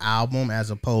Shay's album as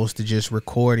opposed to just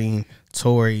recording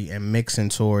Tori and mixing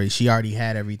Tori. She already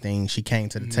had everything she came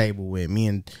to the table with. Me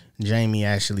and Jamie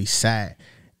actually sat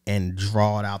and drew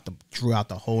out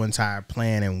the whole entire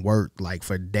plan and worked like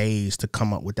for days to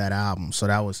come up with that album. So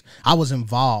I was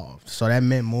involved. So that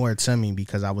meant more to me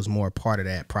because I was more a part of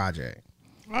that project.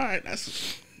 All right,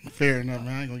 that's fair enough,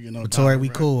 man. I ain't gonna get no. But Tori, $1, we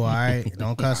bro. cool, all right?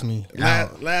 Don't cuss me.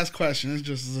 Last question. It's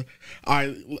just all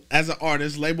right. As an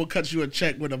artist, label cuts you a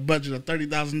check with a budget of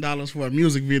 $30,000 for a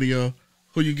music video.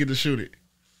 Who you get to shoot it?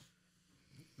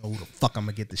 Who the fuck I'm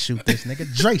gonna get to shoot this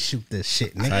nigga? Dre shoot this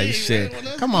shit, nigga. Type shit.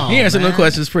 Come on, He answered no man.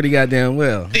 questions pretty goddamn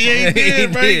well. Yeah, he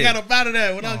did, bro. He did. got up out of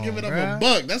that without giving up bruh. a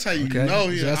buck. That's how you Okay. know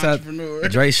he's So an that's how entrepreneur.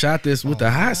 Dre shot this with the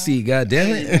hot seat, goddamn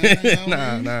it.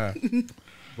 man,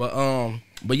 nah.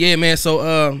 But yeah, man.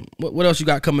 So what else you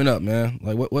got coming up, man?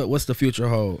 Like what's the future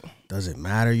hold? Does it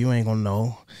matter? You ain't gonna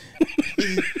know.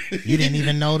 You didn't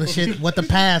even know the shit what the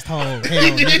past hold.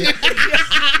 Hell, nigga.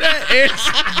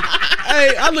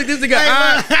 Hey, I looked this nigga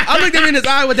I looked him in his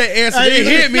eye with that answer. It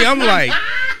hit me. I'm like,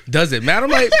 does it matter?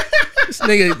 I'm like, this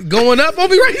nigga going up on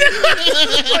me right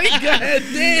now. Like,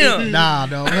 goddamn. Nah,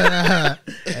 no.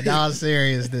 In all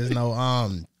seriousness, no.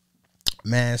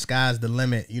 Man, sky's the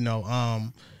limit. You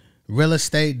know, real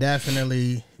estate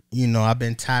definitely. You know, I've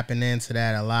been tapping into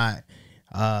that a lot.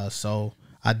 So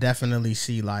I definitely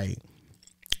see like,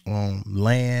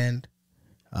 land.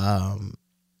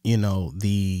 You know,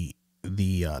 the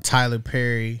Tyler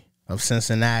Perry of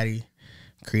Cincinnati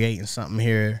creating something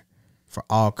here for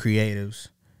all creatives.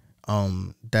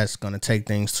 That's gonna take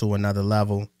things to another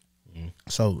level.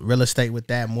 So real estate with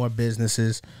that, more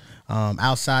businesses.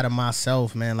 Outside of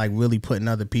myself, man, like really putting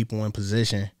other people in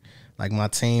position. Like my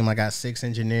team, I got 6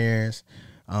 engineers.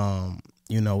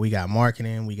 You know, we got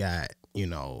marketing, we got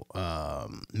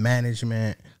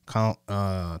management,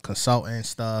 consultant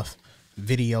stuff,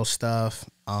 video stuff,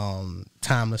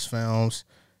 timeless films.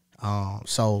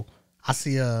 So I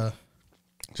see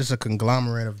just a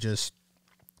conglomerate of just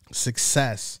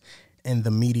success in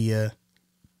the media,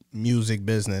 music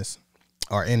business,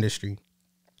 or industry.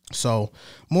 So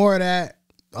more of that,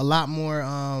 a lot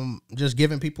more just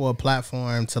giving people a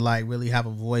platform to like really have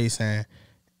a voice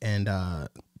and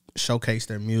showcase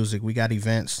their music. We got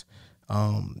events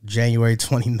January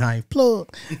 29th. Plug.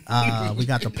 We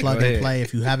got the plug and play.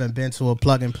 If you haven't been to a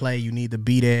plug and play, you need to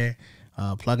be there.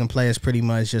 Plug and play is pretty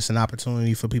much just an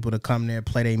opportunity for people to come there,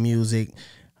 play their music.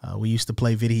 We used to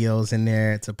play videos in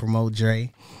there to promote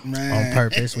Dre on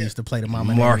purpose. We used to play the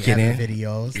MamaNamedMeEvan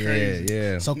videos.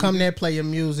 Yeah. So come there, play your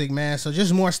music, man. So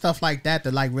just more stuff like that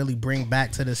to like really bring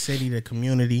back to the city, the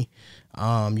community.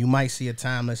 You might see a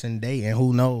Timeless in Dayton.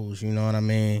 Who knows? You know what I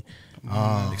mean?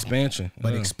 Expansion.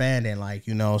 But expanding, like,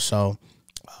 so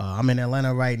I'm in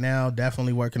Atlanta right now,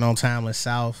 definitely working on Timeless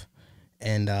South.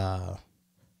 And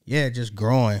just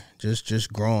growing.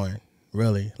 Just growing.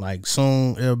 Really. Like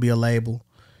soon it'll be a label.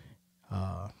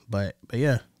 But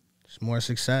yeah, it's more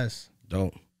success.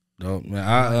 Dope, man.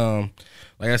 I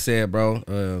like I said, bro. I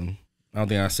don't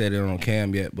think I said it on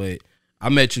cam yet, but I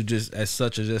met you just as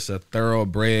such a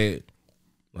thoroughbred,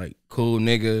 like cool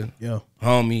nigga,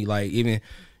 homie. Like even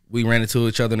we ran into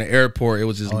each other in the airport. It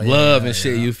was just love and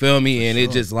shit. You feel me? And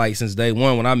it just like since day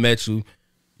one when I met you,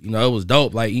 it was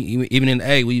dope. Like even in the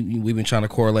A, we've been trying to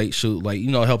correlate, shoot, like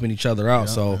helping each other out.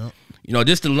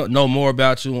 Just to know more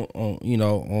about you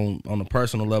on a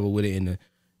personal level with it and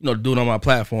do it on my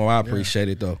platform, I appreciate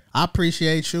it though. I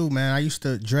appreciate you, man.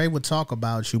 Dre would talk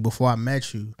about you before I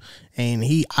met you, and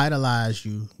he idolized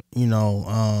you, and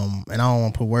I don't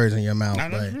want to put words in your mouth,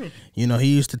 but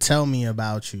he used to tell me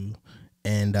about you,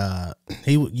 and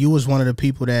you was one of the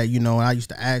people that I used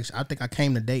to ask. I think I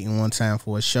came to Dayton one time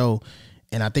for a show.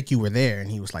 And I think you were there, and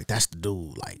he was like, "That's the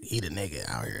dude. Like, he the nigga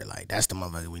out here. Like, that's the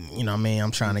motherfucker. You know what I mean?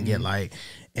 I'm trying to get like,"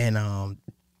 and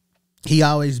he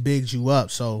always bigs you up.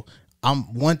 So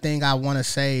one thing I want to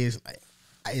say is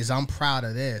I'm proud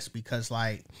of this because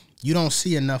like you don't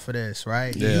see enough of this,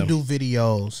 right? Yeah. You do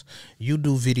videos.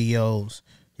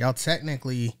 Y'all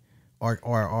technically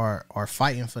are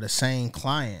fighting for the same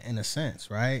client in a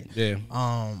sense, right? Yeah.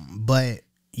 But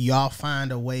y'all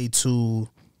find a way to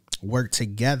work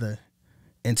together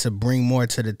and to bring more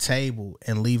to the table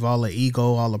and leave all the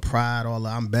ego, all the pride, all the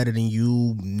I'm better than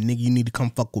you, nigga, you need to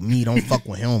come fuck with me. Don't fuck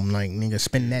with him. Like, nigga,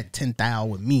 spend that 10,000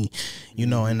 with me.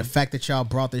 And the fact that y'all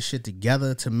brought this shit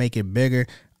together to make it bigger,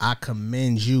 I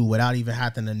commend you without even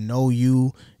having to know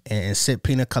you and sip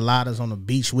pina coladas on the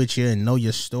beach with you and know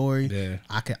your story. Yeah.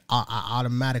 I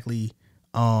automatically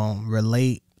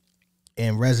relate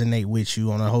and resonate with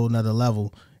you on a whole nother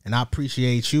level. And I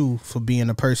appreciate you for being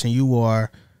the person you are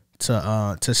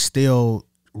to still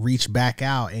reach back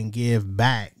out and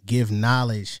give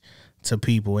knowledge to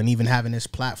people, and even having this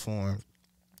platform.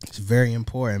 It's very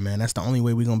important, man. That's the only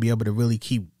way we're gonna be able to really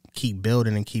keep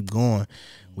building and keep going.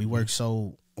 We work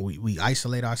we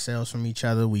isolate ourselves from each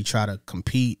other. We try to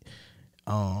compete,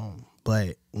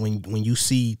 but when you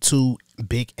see two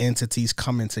big entities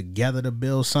coming together to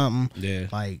build something,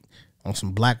 like on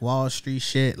some Black Wall Street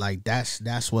shit, like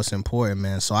that's what's important,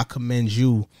 man. So I commend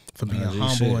you for being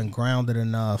humble and grounded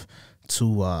enough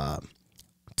to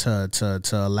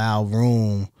allow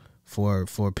room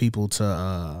for people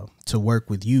to work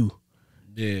with you.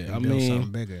 Yeah, I build mean,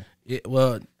 something bigger.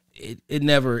 It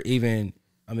never even.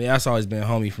 I mean, that's always been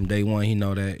homie from day one. He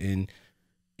know that, and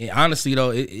honestly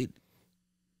though,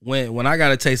 when I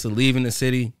got a taste of leaving the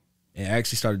city and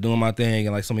actually started doing my thing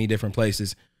in like so many different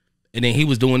places. And then he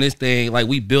was doing this thing, like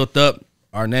we built up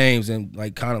our names in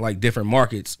like kind of like different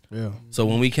markets. Yeah. So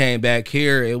when we came back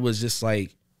here, it was just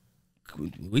like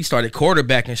we started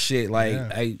quarterbacking shit.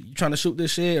 Like, hey, you trying to shoot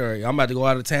this shit, or I'm about to go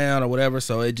out of town or whatever.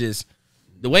 So it just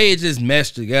the way it just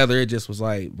meshed together, it just was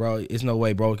like, bro, it's no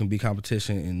way, bro, it can be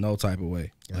competition in no type of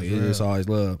way. Like it's just always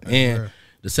love. And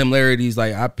the similarities,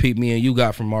 like I peeped me and you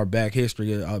got from our back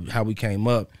history of how we came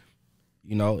up.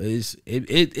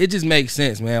 It just makes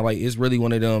sense, man. Like it's really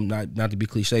one of them, not to be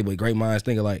cliche, but great minds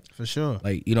think alike. For sure.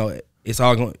 Like, it's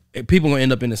all going people gonna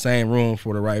end up in the same room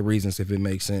for the right reasons if it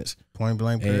makes sense. Point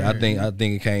blank. And I think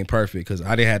it came perfect because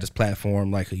I didn't have this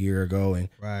platform like a year ago, and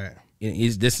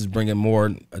this is bringing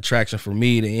more attraction for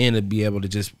me to end to be able to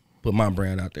just put my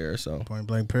brand out there. So point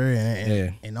blank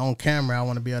period. And on camera, I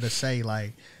want to be able to say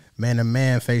like man to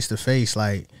man, face to face,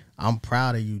 like I'm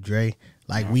proud of you, Dre.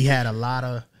 Like we had a lot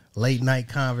of late night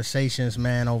conversations,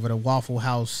 man, over the Waffle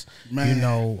House, man.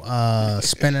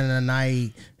 Spending the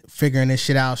night, figuring this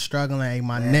shit out, struggling. Hey,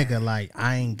 my nigga, like,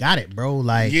 I ain't got it, bro.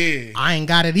 Like, Yeah. I ain't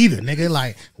got it either, nigga.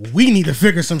 Like, we need to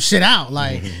figure some shit out.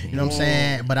 Like, you know what I'm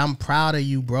saying? But I'm proud of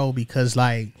you, bro, because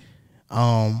like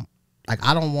I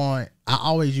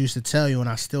always used to tell you, and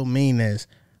I still mean this,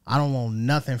 I don't want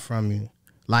nothing from you.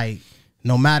 Like,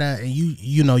 no matter, and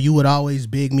you know, you would always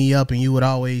big me up, and you would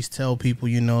always tell people,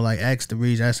 you know, like, X the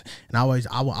reason, and I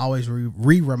will always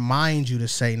remind you to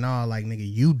say, nah, like, nigga,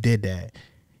 you did that.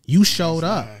 You showed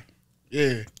up.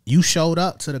 Yeah. You showed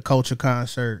up to the Culture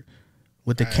concert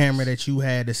with the camera that you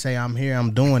had to say, I'm here,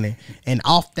 I'm doing it. And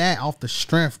off the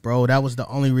strength, bro, that was the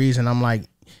only reason I'm like,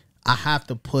 I have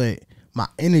to put my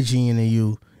energy into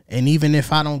you. And even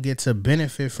if I don't get to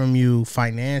benefit from you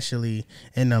financially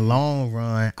in the long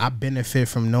run, I benefit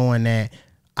from knowing that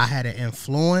I had an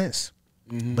influence.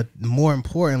 But more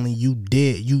importantly, you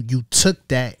took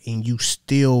that and you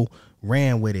still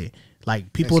ran with it.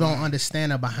 Like, people don't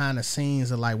understand the behind the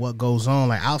scenes of like what goes on.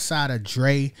 Like, outside of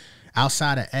Dre,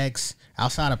 outside of X,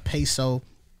 outside of PESO,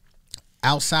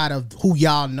 outside of who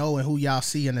y'all know and who y'all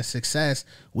see in the success,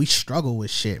 we struggle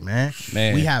with shit, man.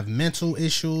 We have mental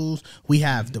issues. We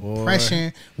have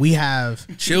depression. We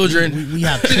have children. We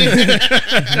have children.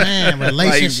 Man,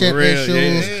 relationship like,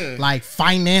 issues, like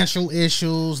financial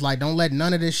issues. Like, don't let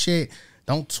none of this shit.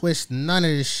 Don't twist none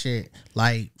of this shit.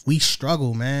 Like, we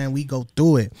struggle, man. We go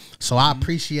through it. So I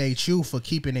appreciate you for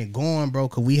keeping it going, bro,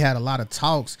 because we had a lot of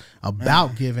talks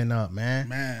about giving up,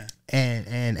 man.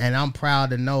 And I'm proud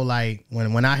to know, like,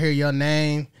 when I hear your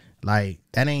name, like,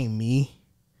 that ain't me.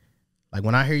 Like,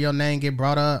 when I hear your name get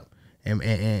brought up, and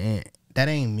that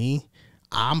ain't me,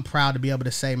 I'm proud to be able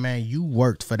to say, man, you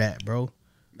worked for that, bro.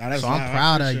 So I'm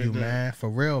proud of you, man. For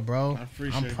real, bro.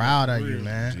 I'm proud of you,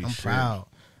 man. I'm proud.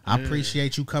 I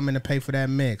appreciate you coming to pay for that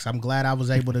mix. I'm glad I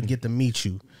was able to get to meet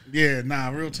you. Yeah, nah,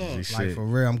 real talk. Like, for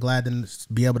real, I'm glad to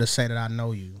be able to say that I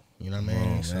know you. You know what I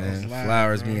mean? Man.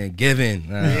 Flowers being given.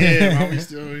 Yeah, why we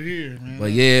still here, man.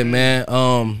 But yeah, man.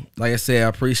 Like I said, I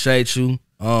appreciate you.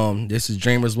 This is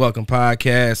Dreamers Welcome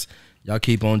Podcast. Y'all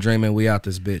keep on dreaming. We out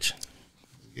this bitch.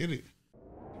 Get it.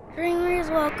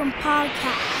 Dreamers Welcome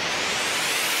Podcast.